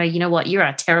just like, no, you know what? You're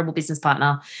a terrible business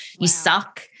partner. You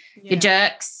suck. You're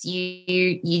jerks.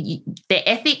 You their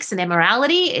ethics and their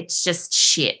morality, it's just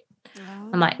shit.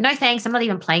 I'm like, no thanks. I'm not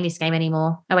even playing this game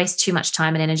anymore. I waste too much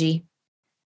time and energy.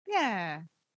 Yeah.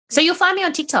 So you'll find me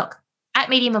on TikTok at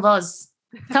Medium of Oz.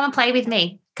 Come and play with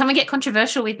me. Come and get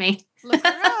controversial with me. Look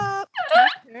her up.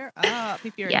 Look her up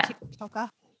if you're a TikToker.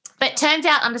 But turns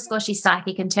out _ she's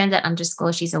psychic and turns out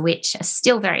 _ she's a witch are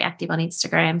still very active on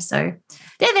Instagram. So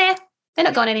they're there. They're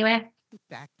not going anywhere.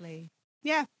 Exactly.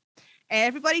 Yeah.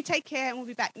 Everybody take care and we'll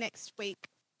be back next week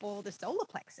for the solar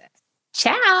plexus.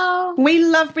 Ciao. We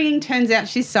love bringing Turns Out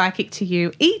She's Psychic to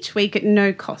you each week at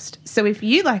no cost. So if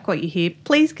you like what you hear,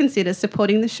 please consider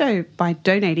supporting the show by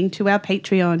donating to our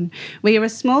Patreon. We are a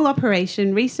small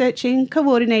operation researching,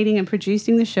 coordinating and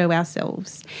producing the show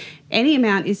ourselves. Any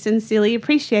amount is sincerely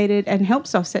appreciated and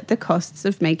helps offset the costs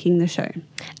of making the show.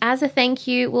 As a thank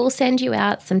you, we'll send you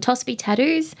out some Tosby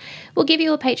tattoos. We'll give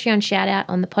you a Patreon shout out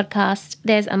on the podcast.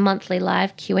 There's a monthly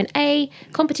live Q&A,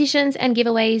 competitions and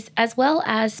giveaways, as well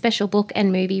as special book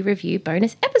and movie review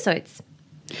bonus episodes.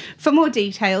 For more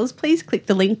details, please click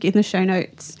the link in the show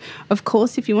notes. Of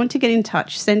course, if you want to get in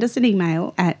touch, send us an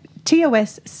email at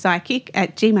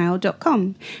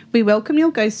tospsychic@gmail.com. We welcome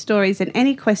your ghost stories and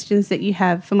any questions that you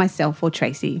have for myself or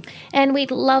Tracy. And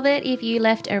we'd love it if you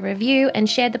left a review and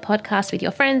shared the podcast with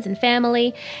your friends and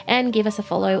family, and give us a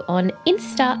follow on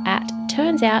Insta at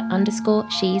turns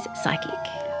out_she's psychic.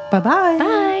 Bye-bye.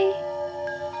 Bye.